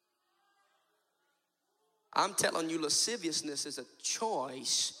 I'm telling you, lasciviousness is a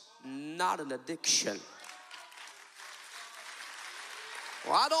choice, not an addiction.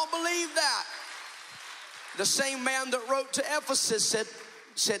 Well, I don't believe that. The same man that wrote to Ephesus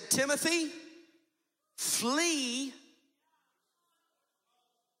said, Timothy, flee.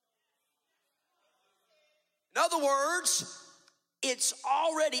 In other words, it's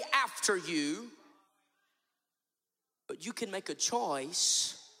already after you, but you can make a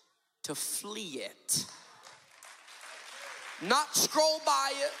choice to flee it. Not scroll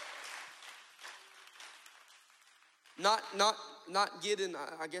by it. Not get in,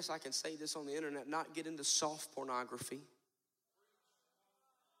 I guess I can say this on the internet, not get into soft pornography.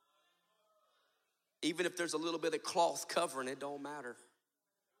 Even if there's a little bit of cloth covering it, don't matter.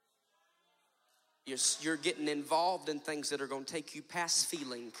 You're getting involved in things that are going to take you past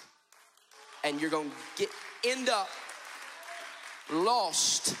feeling, and you're going to end up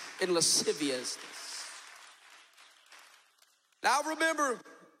lost in lasciviousness. Now I remember,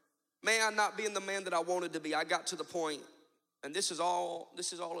 man, not being the man that I wanted to be. I got to the point, and this is all,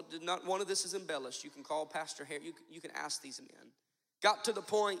 not one of this is embellished. You can call Pastor Hare, you can ask these men. Got to the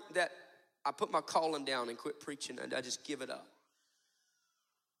point that I put my calling down and quit preaching, and I just give it up.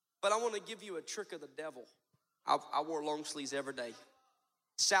 But I want to give you a trick of the devil. I wore long sleeves every day.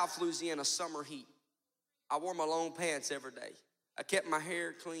 South Louisiana summer heat. I wore my long pants every day. I kept my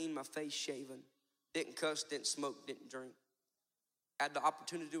hair clean, my face shaven. Didn't cuss, didn't smoke, didn't drink. I had the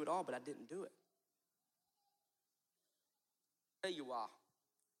opportunity to do it all, but I didn't do it. Tell you why.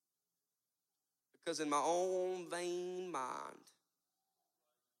 Because in my own vain mind,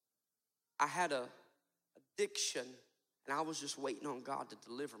 I had a addiction, and I was just waiting on God to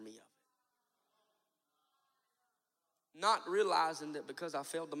deliver me of it. Not realizing that because I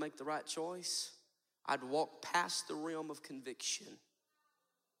failed to make the right choice, I'd walk past the realm of conviction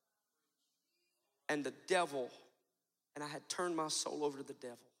and the devil, and I had turned my soul over to the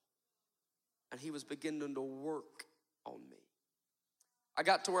devil, and he was beginning to work on me. I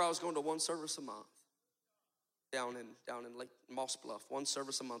got to where I was going to one service a month down in Lake Moss Bluff, one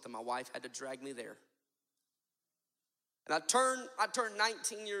service a month, and my wife had to drag me there. And I turned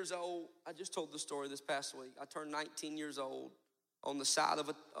 19 years old. I just told the story this past week. I turned 19 years old on the side of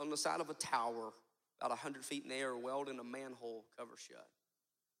a tower, about 100 feet in the air, welding a manhole cover shut.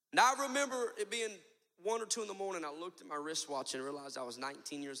 And I remember it being 1 or 2 in the morning. I looked at my wristwatch and realized I was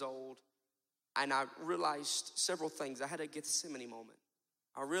 19 years old. And I realized several things. I had a Gethsemane moment.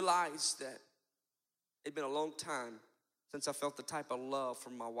 I realized that it'd been a long time since I felt the type of love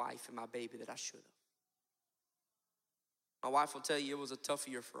from my wife and my baby that I should have. My wife will tell you it was a tough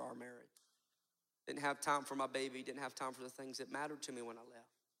year for our marriage. Didn't have time for my baby, didn't have time for the things that mattered to me when I left.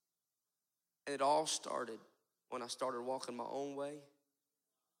 And it all started when I started walking my own way.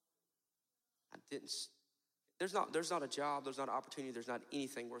 There's not a job, there's not an opportunity, there's not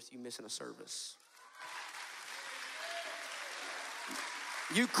anything worth you missing a service.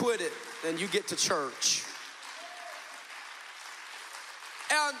 You quit it, and you get to church.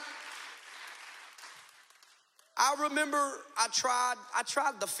 And I remember I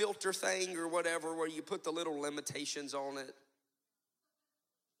tried the filter thing or whatever where you put the little limitations on it.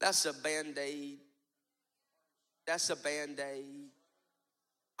 That's a Band-Aid. That's a Band-Aid.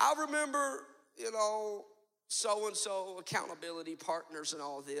 I remember, so-and-so accountability partners and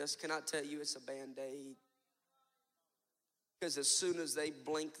all this. Can I tell you it's a Band-Aid? Because as soon as they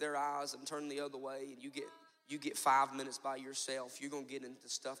blink their eyes and turn the other way and you get 5 minutes by yourself, you're going to get into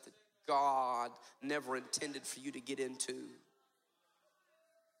stuff that God never intended for you to get into.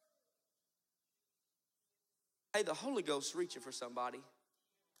 Hey, the Holy Ghost reaching for somebody.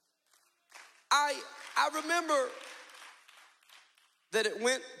 I remember that it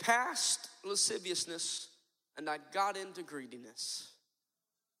went past lasciviousness and I got into greediness.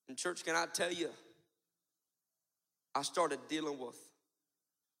 And church, can I tell you, I started dealing with,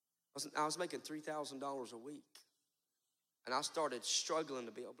 I was making $3,000 a week. And I started struggling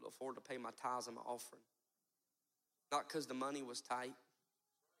to be able to afford to pay my tithes and my offering. Not because the money was tight,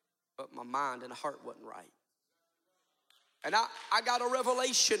 but my mind and heart wasn't right. And I got a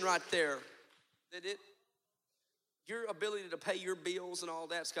revelation right there that your ability to pay your bills and all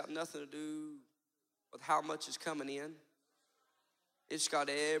that's got nothing to do with how much is coming in. It's got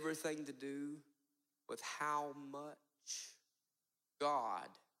everything to do with how much God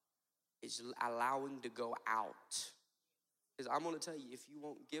is allowing to go out. Because I'm going to tell you, if you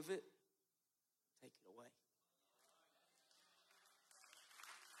won't give it, take it away.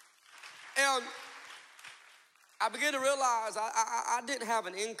 And I began to realize I didn't have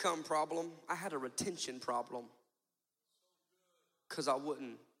an income problem. I had a retention problem. Because I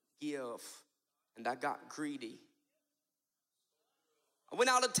wouldn't give, and I got greedy. I went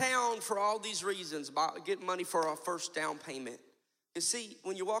out of town for all these reasons, getting money for our first down payment. You see,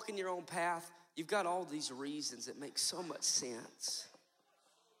 when you walk in your own path, you've got all these reasons that make so much sense.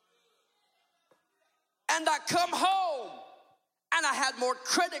 And I come home, and I had more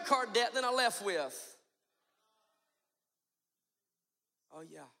credit card debt than I left with. Oh,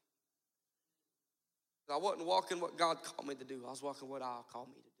 yeah. I wasn't walking what God called me to do. I was walking what Allah called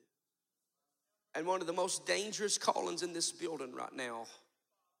me to do. And one of the most dangerous callings in this building right now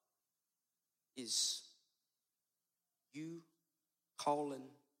is you calling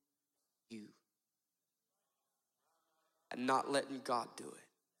you and not letting God do it.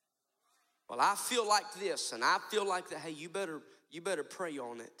 Well, I feel like this and I feel like that. Hey, you better pray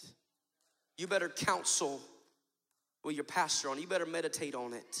on it. You better counsel with your pastor on it. You better meditate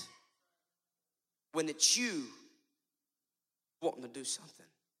on it. When it's you wanting to do something.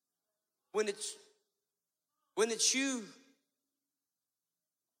 When it's you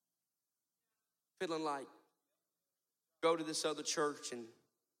feeling like go to this other church and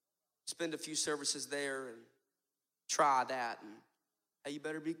spend a few services there and try that. And hey, you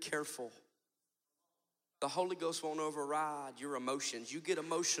better be careful. The Holy Ghost won't override your emotions. You get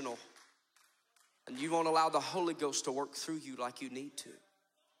emotional and you won't allow the Holy Ghost to work through you like you need to.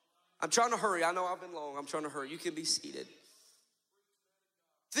 I'm trying to hurry. I know I've been long. I'm trying to hurry. You can be seated.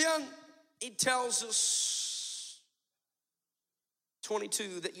 Then he tells us,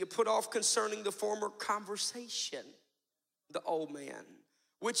 22, that you put off concerning the former conversation, the old man,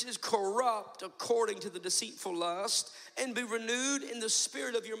 which is corrupt according to the deceitful lust, and be renewed in the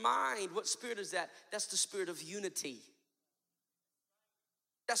spirit of your mind. What spirit is that? That's the spirit of unity.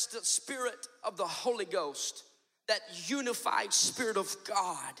 That's the spirit of the Holy Ghost. That unified spirit of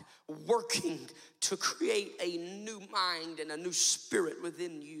God working to create a new mind and a new spirit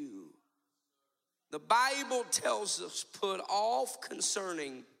within you. The Bible tells us, put off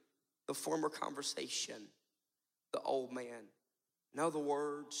concerning the former conversation, the old man. In other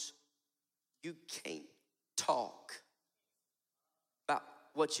words, you can't talk about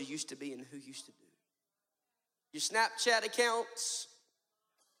what you used to be and who you used to do. Your Snapchat accounts,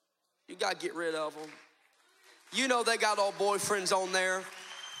 you got to get rid of them. You know they got old boyfriends on there.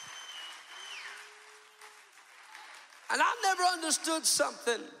 And I never understood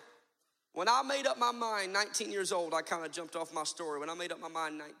something. When I made up my mind, 19 years old, I kind of jumped off my story. When I made up my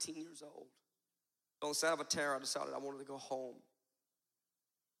mind, 19 years old, on the side of a tower, I decided I wanted to go home.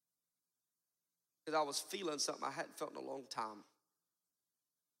 Because I was feeling something I hadn't felt in a long time.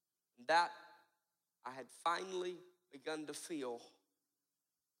 That I had finally begun to feel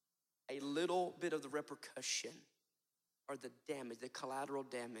a little bit of the repercussion or the damage, the collateral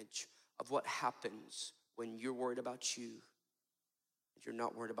damage of what happens when you're worried about you and you're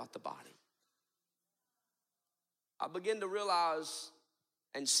not worried about the body. I began to realize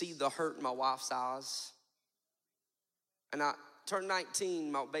and see the hurt in my wife's eyes. And I turned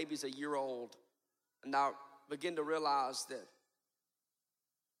 19, my baby's a year old, and I began to realize that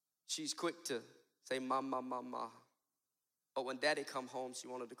she's quick to say, "Mama, mama." But when daddy come home, she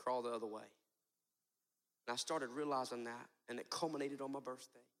wanted to crawl the other way. And I started realizing that, and it culminated on my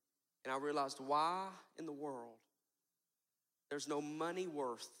birthday. And I realized why in the world there's no money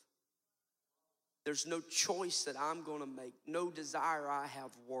worth, there's no choice that I'm going to make, no desire I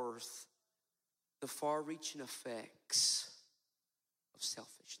have worth the far-reaching effects of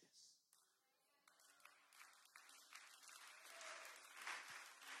selfishness.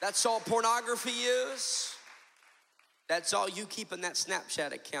 That's all pornography is. That's all you keeping that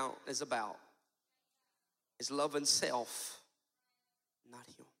Snapchat account is about, is loving self, not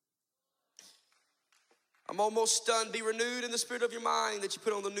him. I'm almost done. Be renewed in the spirit of your mind, that you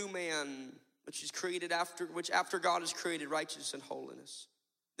put on the new man, which after God is created righteousness and holiness.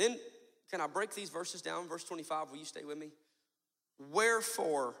 Then, can I break these verses down? Verse 25, will you stay with me?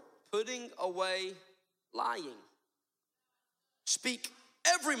 Wherefore, putting away lying, speak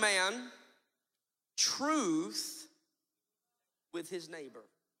every man truth with his neighbor.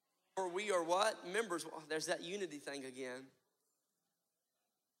 For we are what? Members. Well, there's that unity thing again.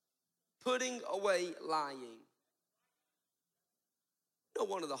 Putting away lying. You know,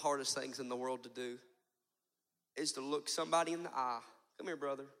 one of the hardest things in the world to do is to look somebody in the eye. Come here,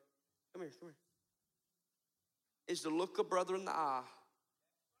 brother. Come here. Is to look a brother in the eye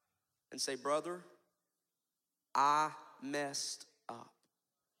and say, "Brother, I messed up."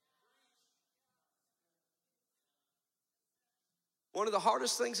 One of the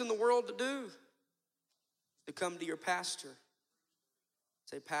hardest things in the world to do is to come to your pastor.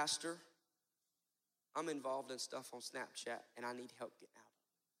 Say, "Pastor, I'm involved in stuff on Snapchat and I need help getting out.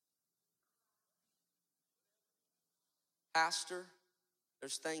 Pastor,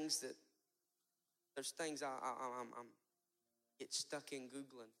 there's things I'm get stuck in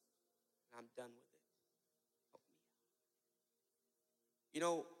Googling and I'm done with it. Help me out." You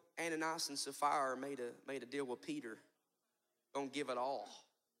know, Ananias and Sapphira made a deal with Peter. Don't give it all.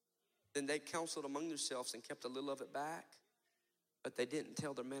 Then they counseled among themselves and kept a little of it back, but they didn't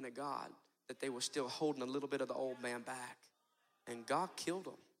tell their men of God that they were still holding a little bit of the old man back. And God killed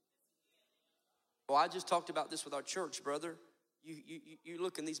them. Well, I just talked about this with our church, brother. You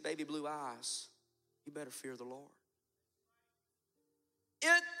look in these baby blue eyes, you better fear the Lord.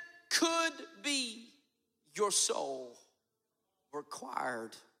 It could be your soul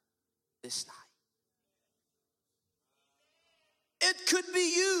required this night. It could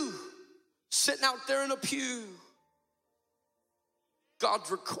be you sitting out there in a pew. God's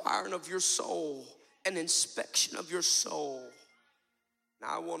requiring of your soul an inspection of your soul.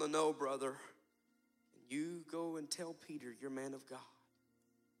 Now I want to know, brother, can you go and tell Peter, your man of God,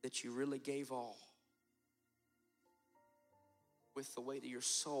 that you really gave all with the weight of your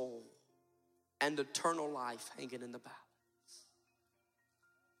soul and eternal life hanging in the balance?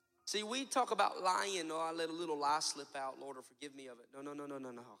 See, we talk about lying. Oh, I let a little lie slip out. Lord, or forgive me of it. No. No.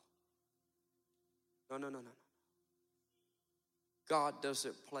 God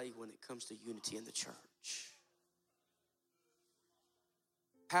doesn't play when it comes to unity in the church.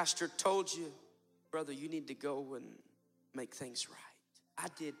 Pastor told you, brother, you need to go and make things right. I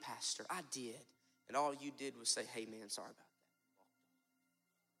did, Pastor. I did. And all you did was say, "Hey, man, sorry about that."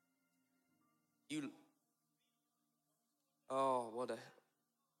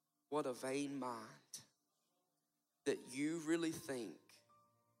 What a vain mind that you really think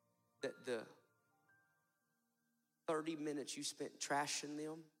that the 30 minutes you spent trashing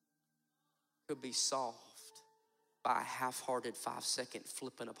them could be solved by a half-hearted 5-second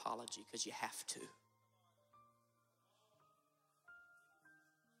flippant apology because you have to.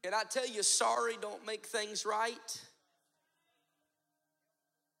 Can I tell you, sorry don't make things right,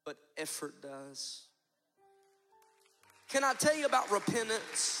 but effort does. Can I tell you about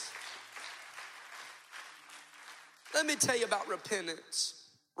repentance? Let me tell you about repentance.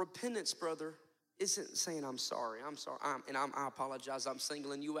 Repentance, brother, isn't saying I'm sorry. I apologize. I'm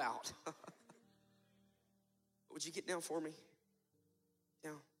singling you out. Would you get down for me?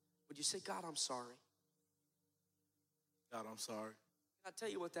 Down. Would you say, God, I'm sorry? God, I'm sorry. Can I tell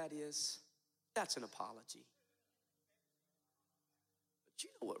you what that is? That's an apology. But you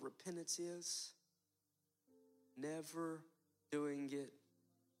know what repentance is? Never doing it.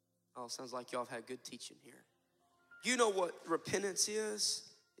 Oh, sounds like y'all have had good teaching here. You know what repentance is?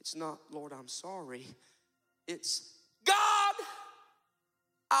 It's not, Lord, I'm sorry. It's, God,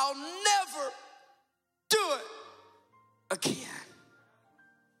 I'll never do it again.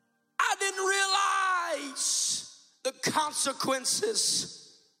 I didn't realize the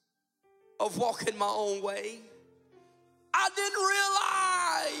consequences of walking my own way. I didn't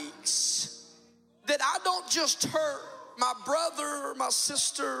realize that I don't just hurt my brother or my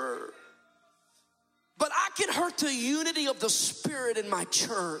sister, but I can hurt the unity of the Spirit in my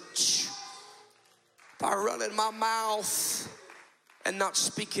church by running my mouth and not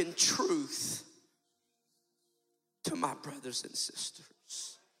speaking truth to my brothers and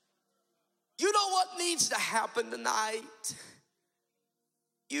sisters. You know what needs to happen tonight?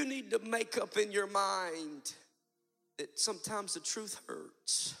 You need to make up in your mind that sometimes the truth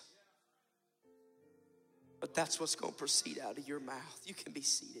hurts. But that's what's going to proceed out of your mouth. You can be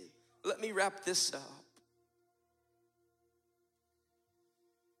seated. Let me wrap this up.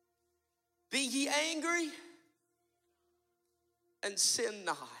 Be ye angry and sin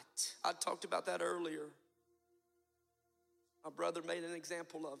not. I talked about that earlier. My brother made an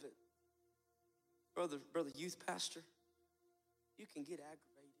example of it. Brother youth pastor, you can get aggravated.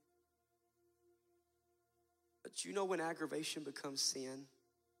 But you know when aggravation becomes sin?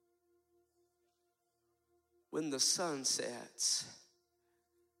 When the sun sets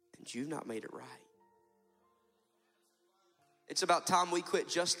and you've not made it right. It's about time we quit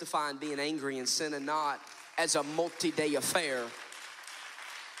justifying being angry and sinning not as a multi-day affair.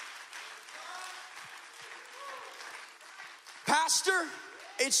 Pastor,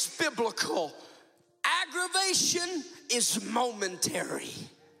 it's biblical. Aggravation is momentary,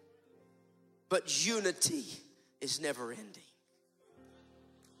 but unity is never ending.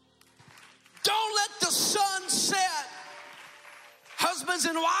 Don't let the sun set. Husbands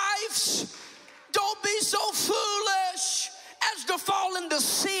and wives, don't be so foolish as to fall into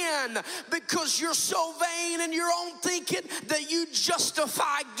sin because you're so vain in your own thinking that you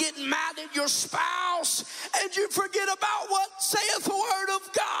justify getting mad at your spouse and you forget about what saith the word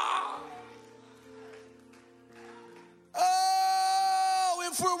of God. Oh,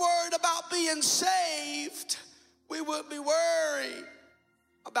 if we're worried about being saved, we wouldn't be worried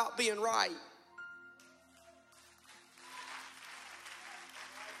about being right.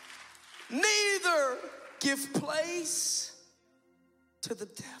 Neither give place to the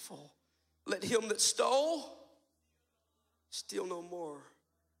devil. Let him that stole steal no more.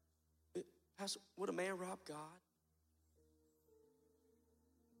 Pastor, would a man rob God?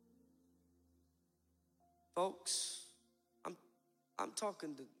 Folks, I'm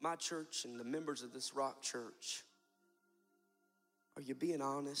talking to my church and the members of this Rock Church. Are you being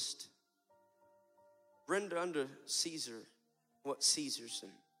honest? Render unto Caesar what Caesar's,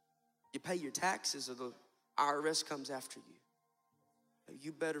 and you pay your taxes or the IRS comes after you.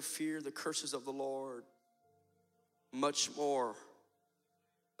 You better fear the curses of the Lord much more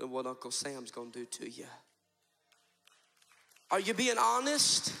than what Uncle Sam's gonna do to you. Are you being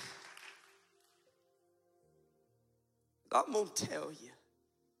honest? I'm gonna tell you.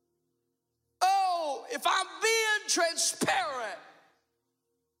 Oh, if I'm being transparent,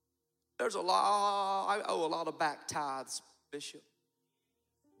 I owe a lot of back tithes, Bishop.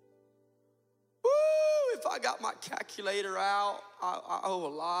 Woo, if I got my calculator out, I owe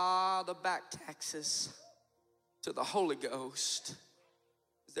a lot of back taxes to the Holy Ghost.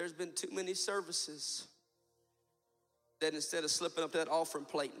 There's been too many services that instead of slipping up that offering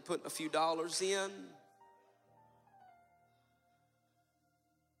plate and putting a few dollars in,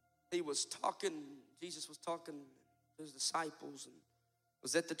 Jesus was talking to his disciples and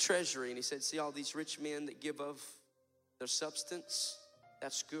was at the treasury, and he said, see all these rich men that give of their substance?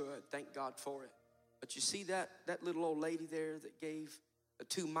 That's good, thank God for it. But you see that little old lady there that gave the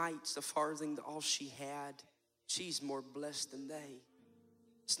 2 mites, the farthing, all she had? She's more blessed than they.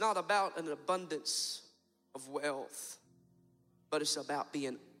 It's not about an abundance of wealth, but it's about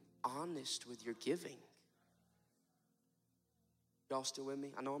being honest with your giving. Y'all still with me?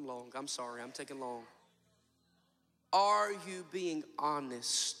 I know I'm long. I'm sorry. I'm taking long. Are you being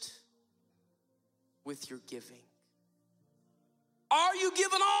honest with your giving? Are you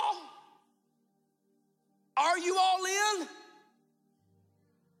giving all? Are you all in?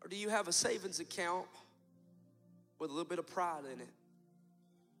 Or do you have a savings account with a little bit of pride in it?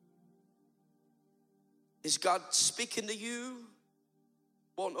 Is God speaking to you,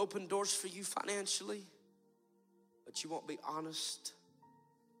 wanting to open doors for you financially, but you won't be honest?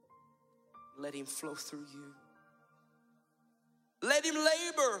 Let him flow through you. Let him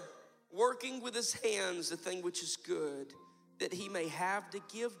labor, working with his hands the thing which is good, that he may have to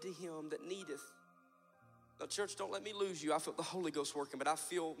give to him that needeth. Now, church, don't let me lose you. I feel the Holy Ghost working, but I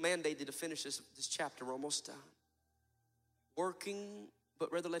feel mandated to finish this chapter. We're almost done. Working,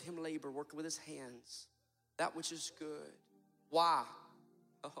 but rather let him labor, working with his hands, that which is good. Why?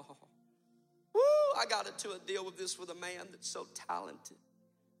 Oh, woo, I got into a deal with this with a man that's so talented.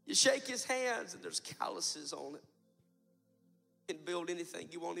 You shake his hands and there's calluses on it. He can build anything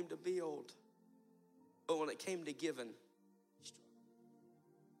you want him to build. But when it came to giving,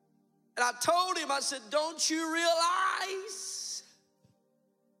 and I told him, I said, don't you realize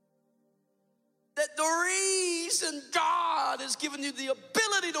that the reason God has given you the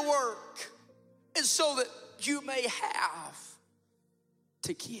ability to work is so that you may have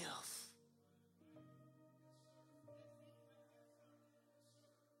to give?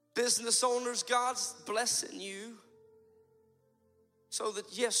 Business owners, God's blessing you so that,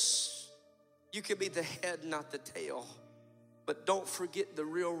 yes, you can be the head, not the tail. But don't forget the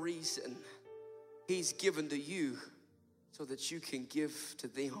real reason he's given to you, so that you can give to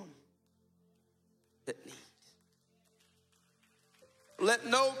them that need. Let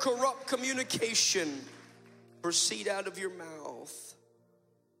no corrupt communication proceed out of your mouth,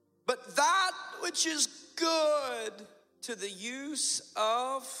 but that which is good to the use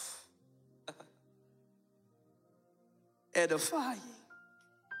of edifying.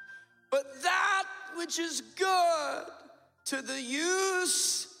 But that which is good to the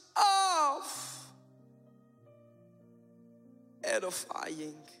use of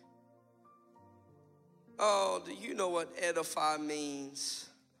edifying. Oh, do you know what edify means?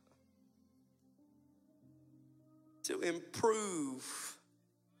 To improve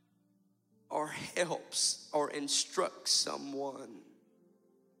or helps or instruct someone.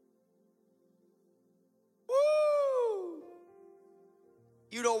 Woo!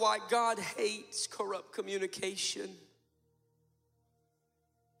 You know why God hates corrupt communication?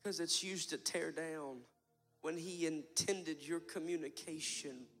 Because it's used to tear down, when he intended your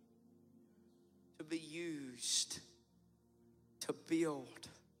communication to be used to build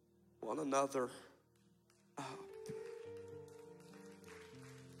one another up.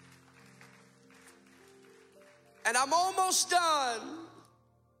 And I'm almost done.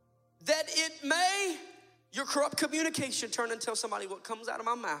 That it may, your corrupt communication, turn and tell somebody what comes out of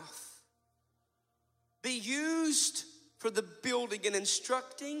my mouth, be used for the building and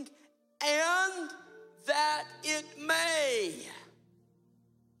instructing, and that it may.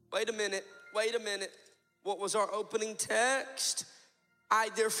 Wait a minute. What was our opening text? I,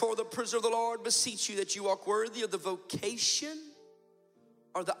 therefore, the prisoner of the Lord, beseech you that you walk worthy of the vocation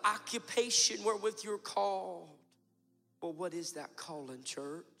or the occupation wherewith you're called. Well, what is that calling,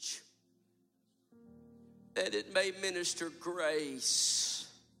 church? That it may minister grace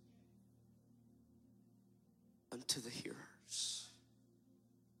unto the hearers.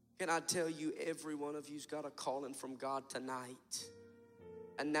 Can I tell you, every one of you's got a calling from God tonight,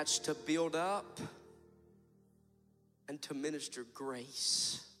 and that's to build up and to minister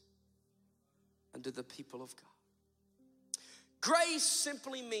grace unto the people of God. Grace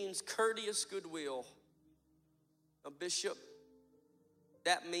simply means courteous goodwill. Now, Bishop,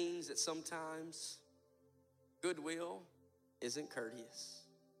 that means that sometimes goodwill isn't courteous.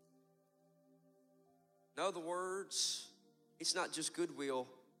 In other words, it's not just goodwill,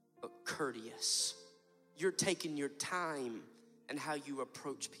 but courteous. You're taking your time and how you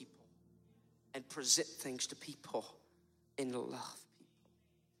approach people and present things to people and love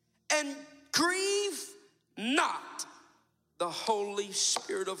people. And grieve not the Holy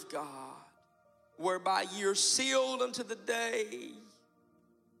Spirit of God, whereby you're sealed unto the day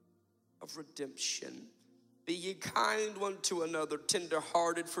of redemption. Be ye kind one to another,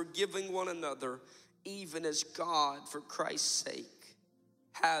 tenderhearted, forgiving one another, even as God, for Christ's sake,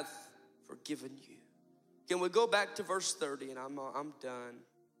 hath forgiven you. Can we go back to verse 30? And I'm done.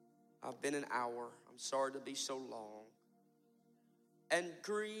 I've been an hour. I'm sorry to be so long. And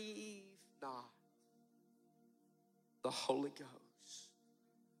grieve not the Holy Ghost.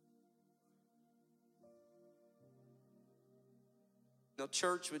 Now,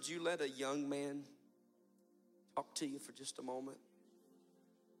 church, would you let a young man talk to you for just a moment?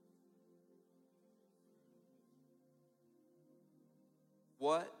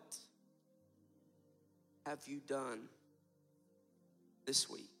 What have you done this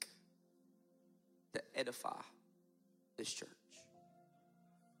week to edify this church?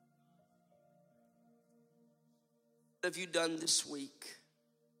 What have you done this week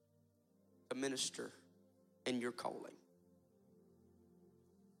to minister in your calling?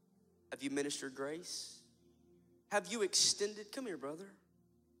 Have you ministered grace? Have you extended, come here, brother.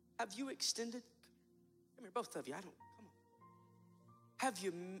 Have you extended, come here, both of you, come on. Have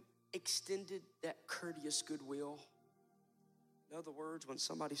you extended that courteous goodwill? In other words, when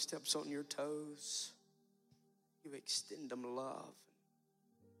somebody steps on your toes, you extend them love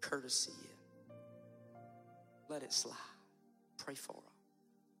and courtesy and let it slide. Pray for them.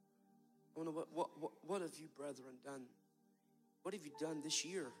 I wonder what have you, brethren, done? What have you done this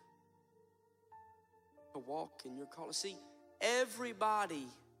year to walk in your calling? See, everybody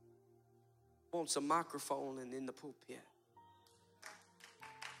wants a microphone and in the pulpit.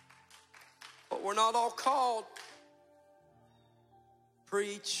 But we're not all called to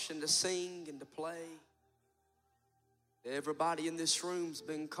preach and to sing and to play. Everybody in this room's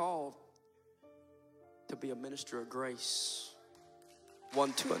been called to be a minister of grace,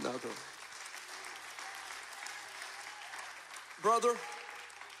 one to another. Brother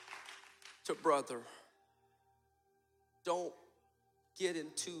to brother, don't get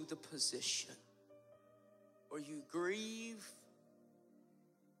into the position where you grieve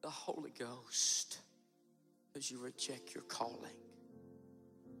the Holy Ghost because you reject your calling.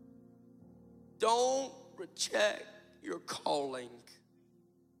 Don't reject your calling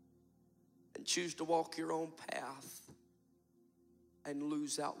and choose to walk your own path and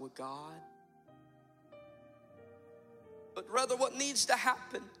lose out with God. But rather, what needs to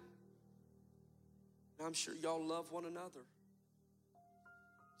happen, and I'm sure y'all love one another,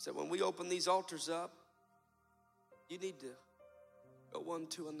 is that when we open these altars up, you need to go one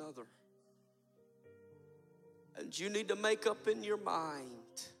to another. And you need to make up in your mind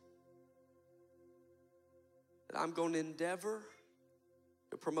that I'm going to endeavor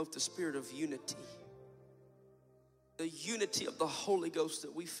to promote the spirit of unity. The unity of the Holy Ghost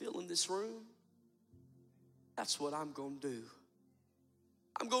that we feel in this room. That's what I'm going to do.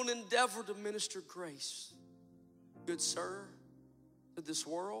 I'm going to endeavor to minister grace, good sir, to this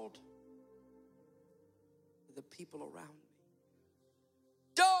world, to the people around me.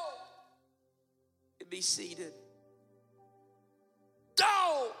 Don't be seated.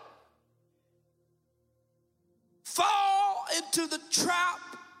 Don't fall into the trap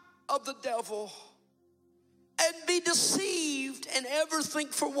of the devil and be deceived and ever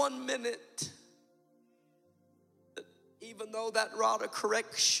think for 1 minute that even though that rod of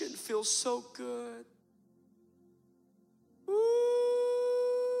correction feels so good,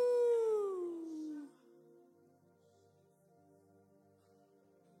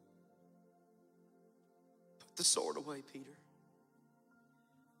 put the sword away, Peter.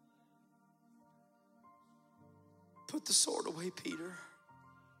 Put the sword away, Peter.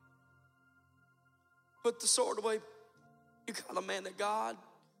 Put the sword away. You got a man of God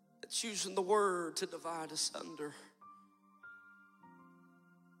that's using the word to divide asunder.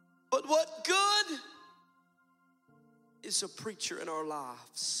 But what good is a preacher in our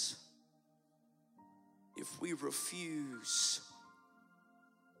lives if we refuse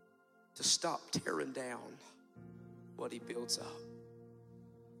to stop tearing down what he builds up?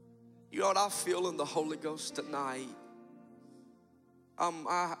 You know what I feel in the Holy Ghost tonight?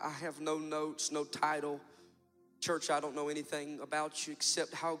 I have no notes, no title. Church, I don't know anything about you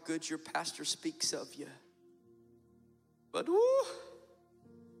except how good your pastor speaks of you. But whoo,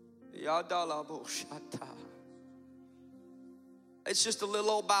 it's just a little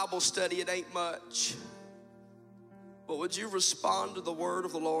old Bible study. It ain't much. But would you respond to the word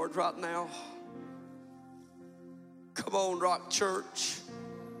of the Lord right now? Come on, Rock Church.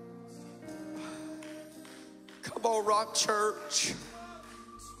 Come on, Rock Church.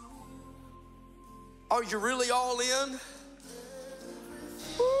 Are you really all in?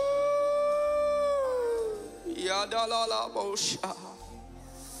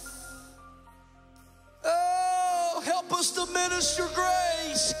 Oh, help us to minister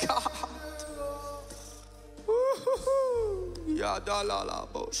grace, God.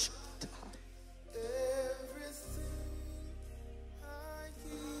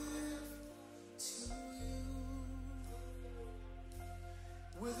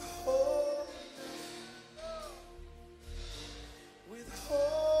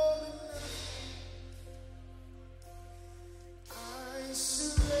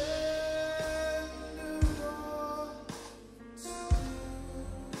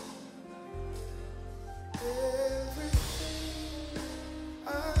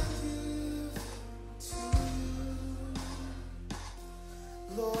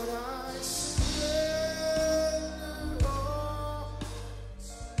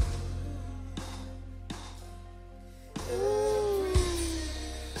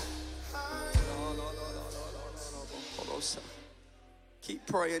 Keep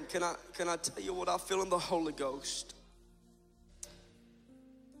praying. Can I tell you what I feel in the Holy Ghost?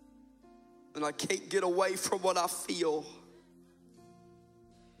 And I can't get away from what I feel.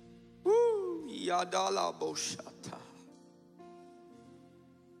 Woo! Yadala boshata.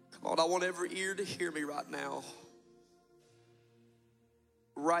 Come on, I want every ear to hear me right now.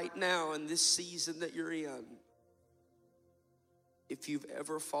 Right now in this season that you're in, if you've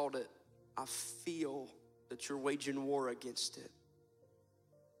ever fought it, I feel that you're waging war against it.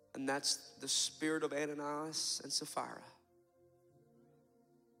 And that's the spirit of Ananias and Sapphira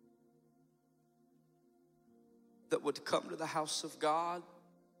that would come to the house of God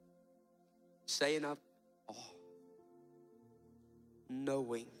saying,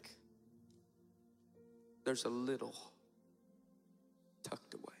 knowing there's a little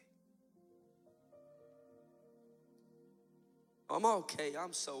tucked away. I'm okay.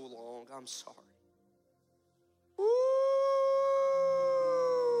 I'm so long. I'm sorry. Woo!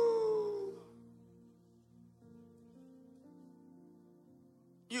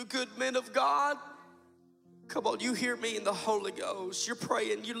 You good men of God, come on, you hear me in the Holy Ghost. You're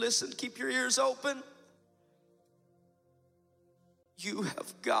praying, you listen, keep your ears open. You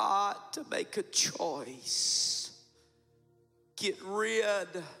have got to make a choice. Get rid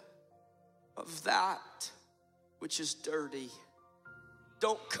of that which is dirty.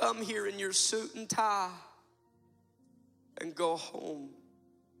 Don't come here in your suit and tie and go home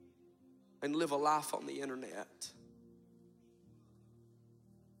and live a life on the internet.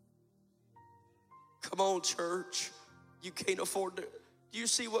 Come on, church. You can't afford to. You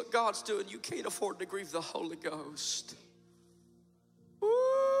see what God's doing? You can't afford to grieve the Holy Ghost. Woo!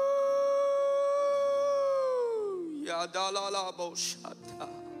 Yadalalabo-shata.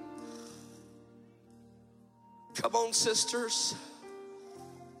 Come on, sisters.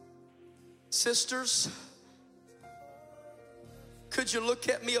 Sisters, could you look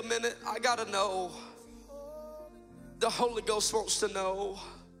at me a minute? I gotta know. The Holy Ghost wants to know.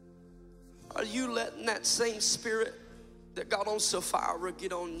 Are you letting that same spirit that got on Sapphira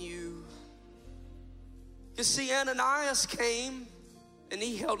get on you? You see, Ananias came and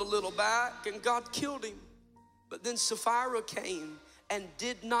he held a little back and God killed him. But then Sapphira came and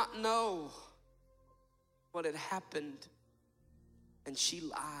did not know what had happened. And she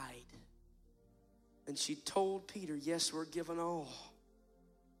lied. And she told Peter, yes, we're giving all.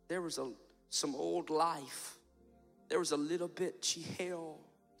 There was some old life. There was a little bit she held.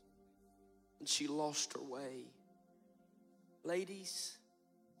 And she lost her way. Ladies,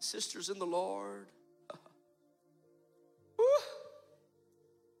 sisters in the Lord.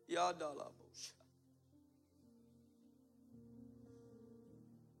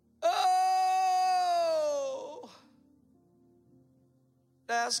 Oh!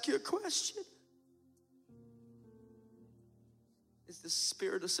 I ask you a question. Is the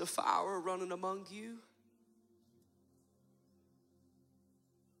spirit of Sapphira running among you?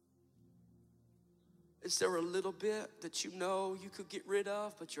 Is there a little bit that you know you could get rid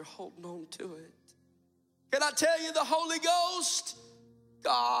of, but you're holding on to it? Can I tell you, the Holy Ghost,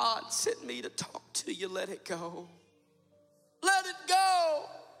 God sent me to talk to you. Let it go. Let it go.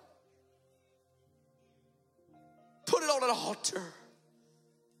 Put it on an altar.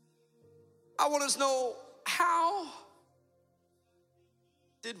 I want to know, how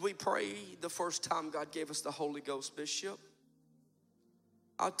did we pray the first time God gave us the Holy Ghost, Bishop?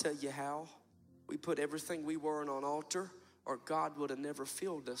 I'll tell you how. We put everything we were on an altar, or God would have never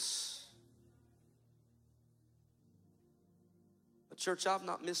filled us. But church, I've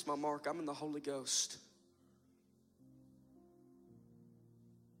not missed my mark. I'm in the Holy Ghost.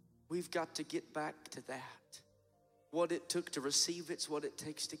 We've got to get back to that. What it took to receive it's what it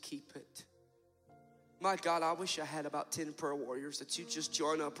takes to keep it. My God, I wish I had about 10 prayer warriors that you'd just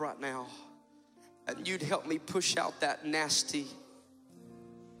join up right now and you'd help me push out that nasty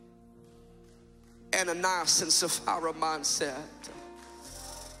Ananias and Sapphira mindset.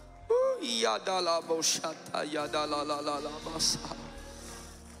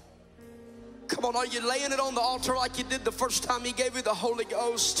 Come on, are you laying it on the altar like you did the first time He gave you the Holy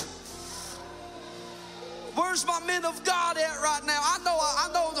Ghost? Where's my men of God at right now? I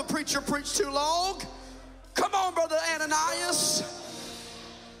know the preacher preached too long. Come on, Brother Ananias.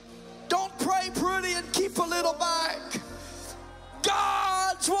 Don't pray pretty and keep a little back.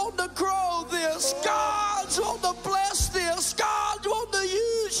 God's wanting to grow this. God's wanting to bless this. God's wanting to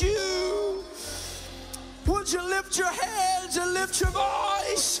use you. Would you lift your hands and lift your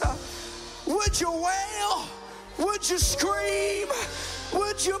voice? Would you wail? Would you scream?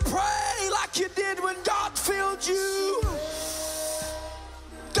 Would you pray like you did when God filled you?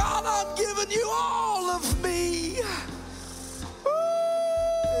 God, I'm giving you all of me. Woo!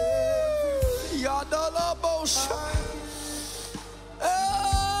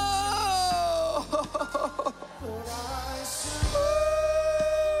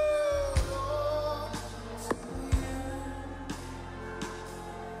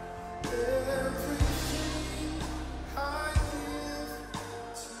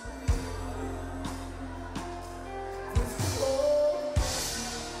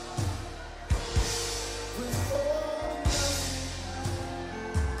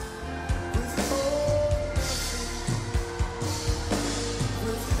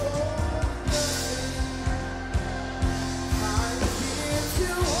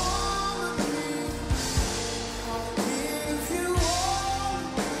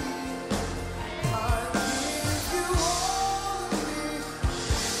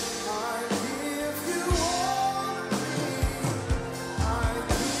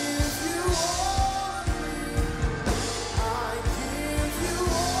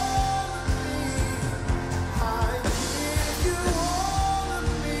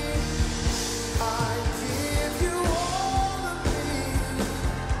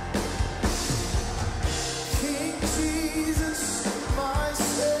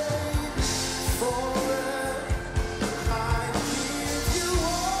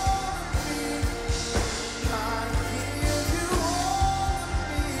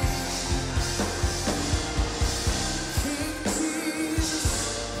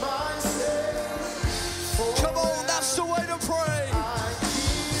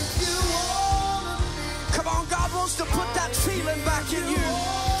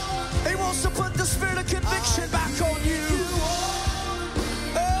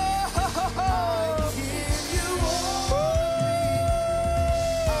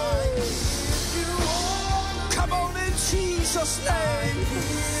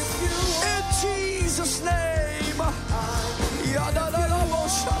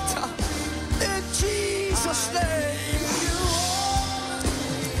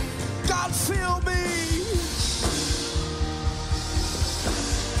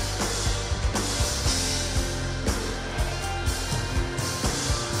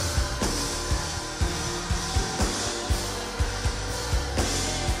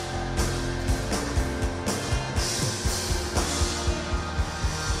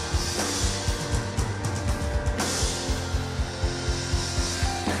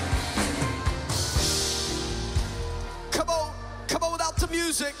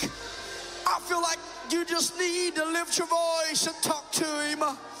 I feel like you just need to lift your voice and talk to him.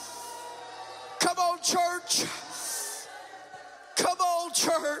 Come on, church. Come on,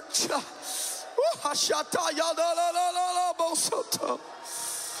 church.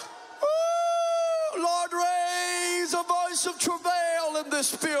 Lord, raise a voice of travail in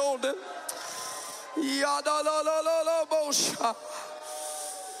this building.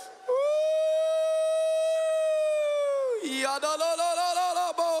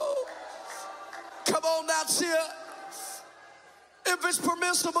 Come on, that's it. If it's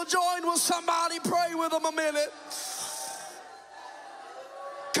permissible, join with somebody, pray with them a minute.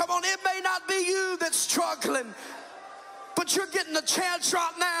 Come on, it may not be you that's struggling, but you're getting a chance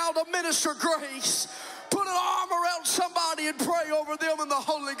right now to minister grace. Put an arm around somebody and pray over them in the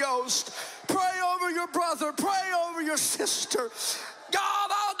Holy Ghost. Pray over your brother, pray over your sister. God,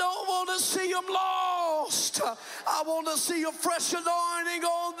 I don't want to see them lost. I want to see a fresh anointing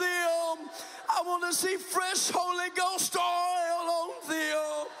on them. I want to see fresh Holy Ghost oil on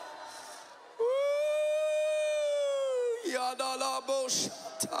them.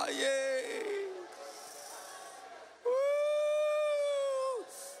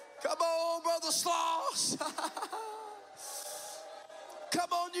 Come on, Brother Sloss.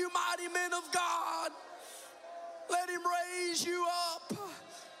 Come on, you mighty men of God. Let him raise you up.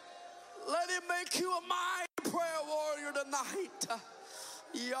 Let him make you a mighty prayer warrior tonight.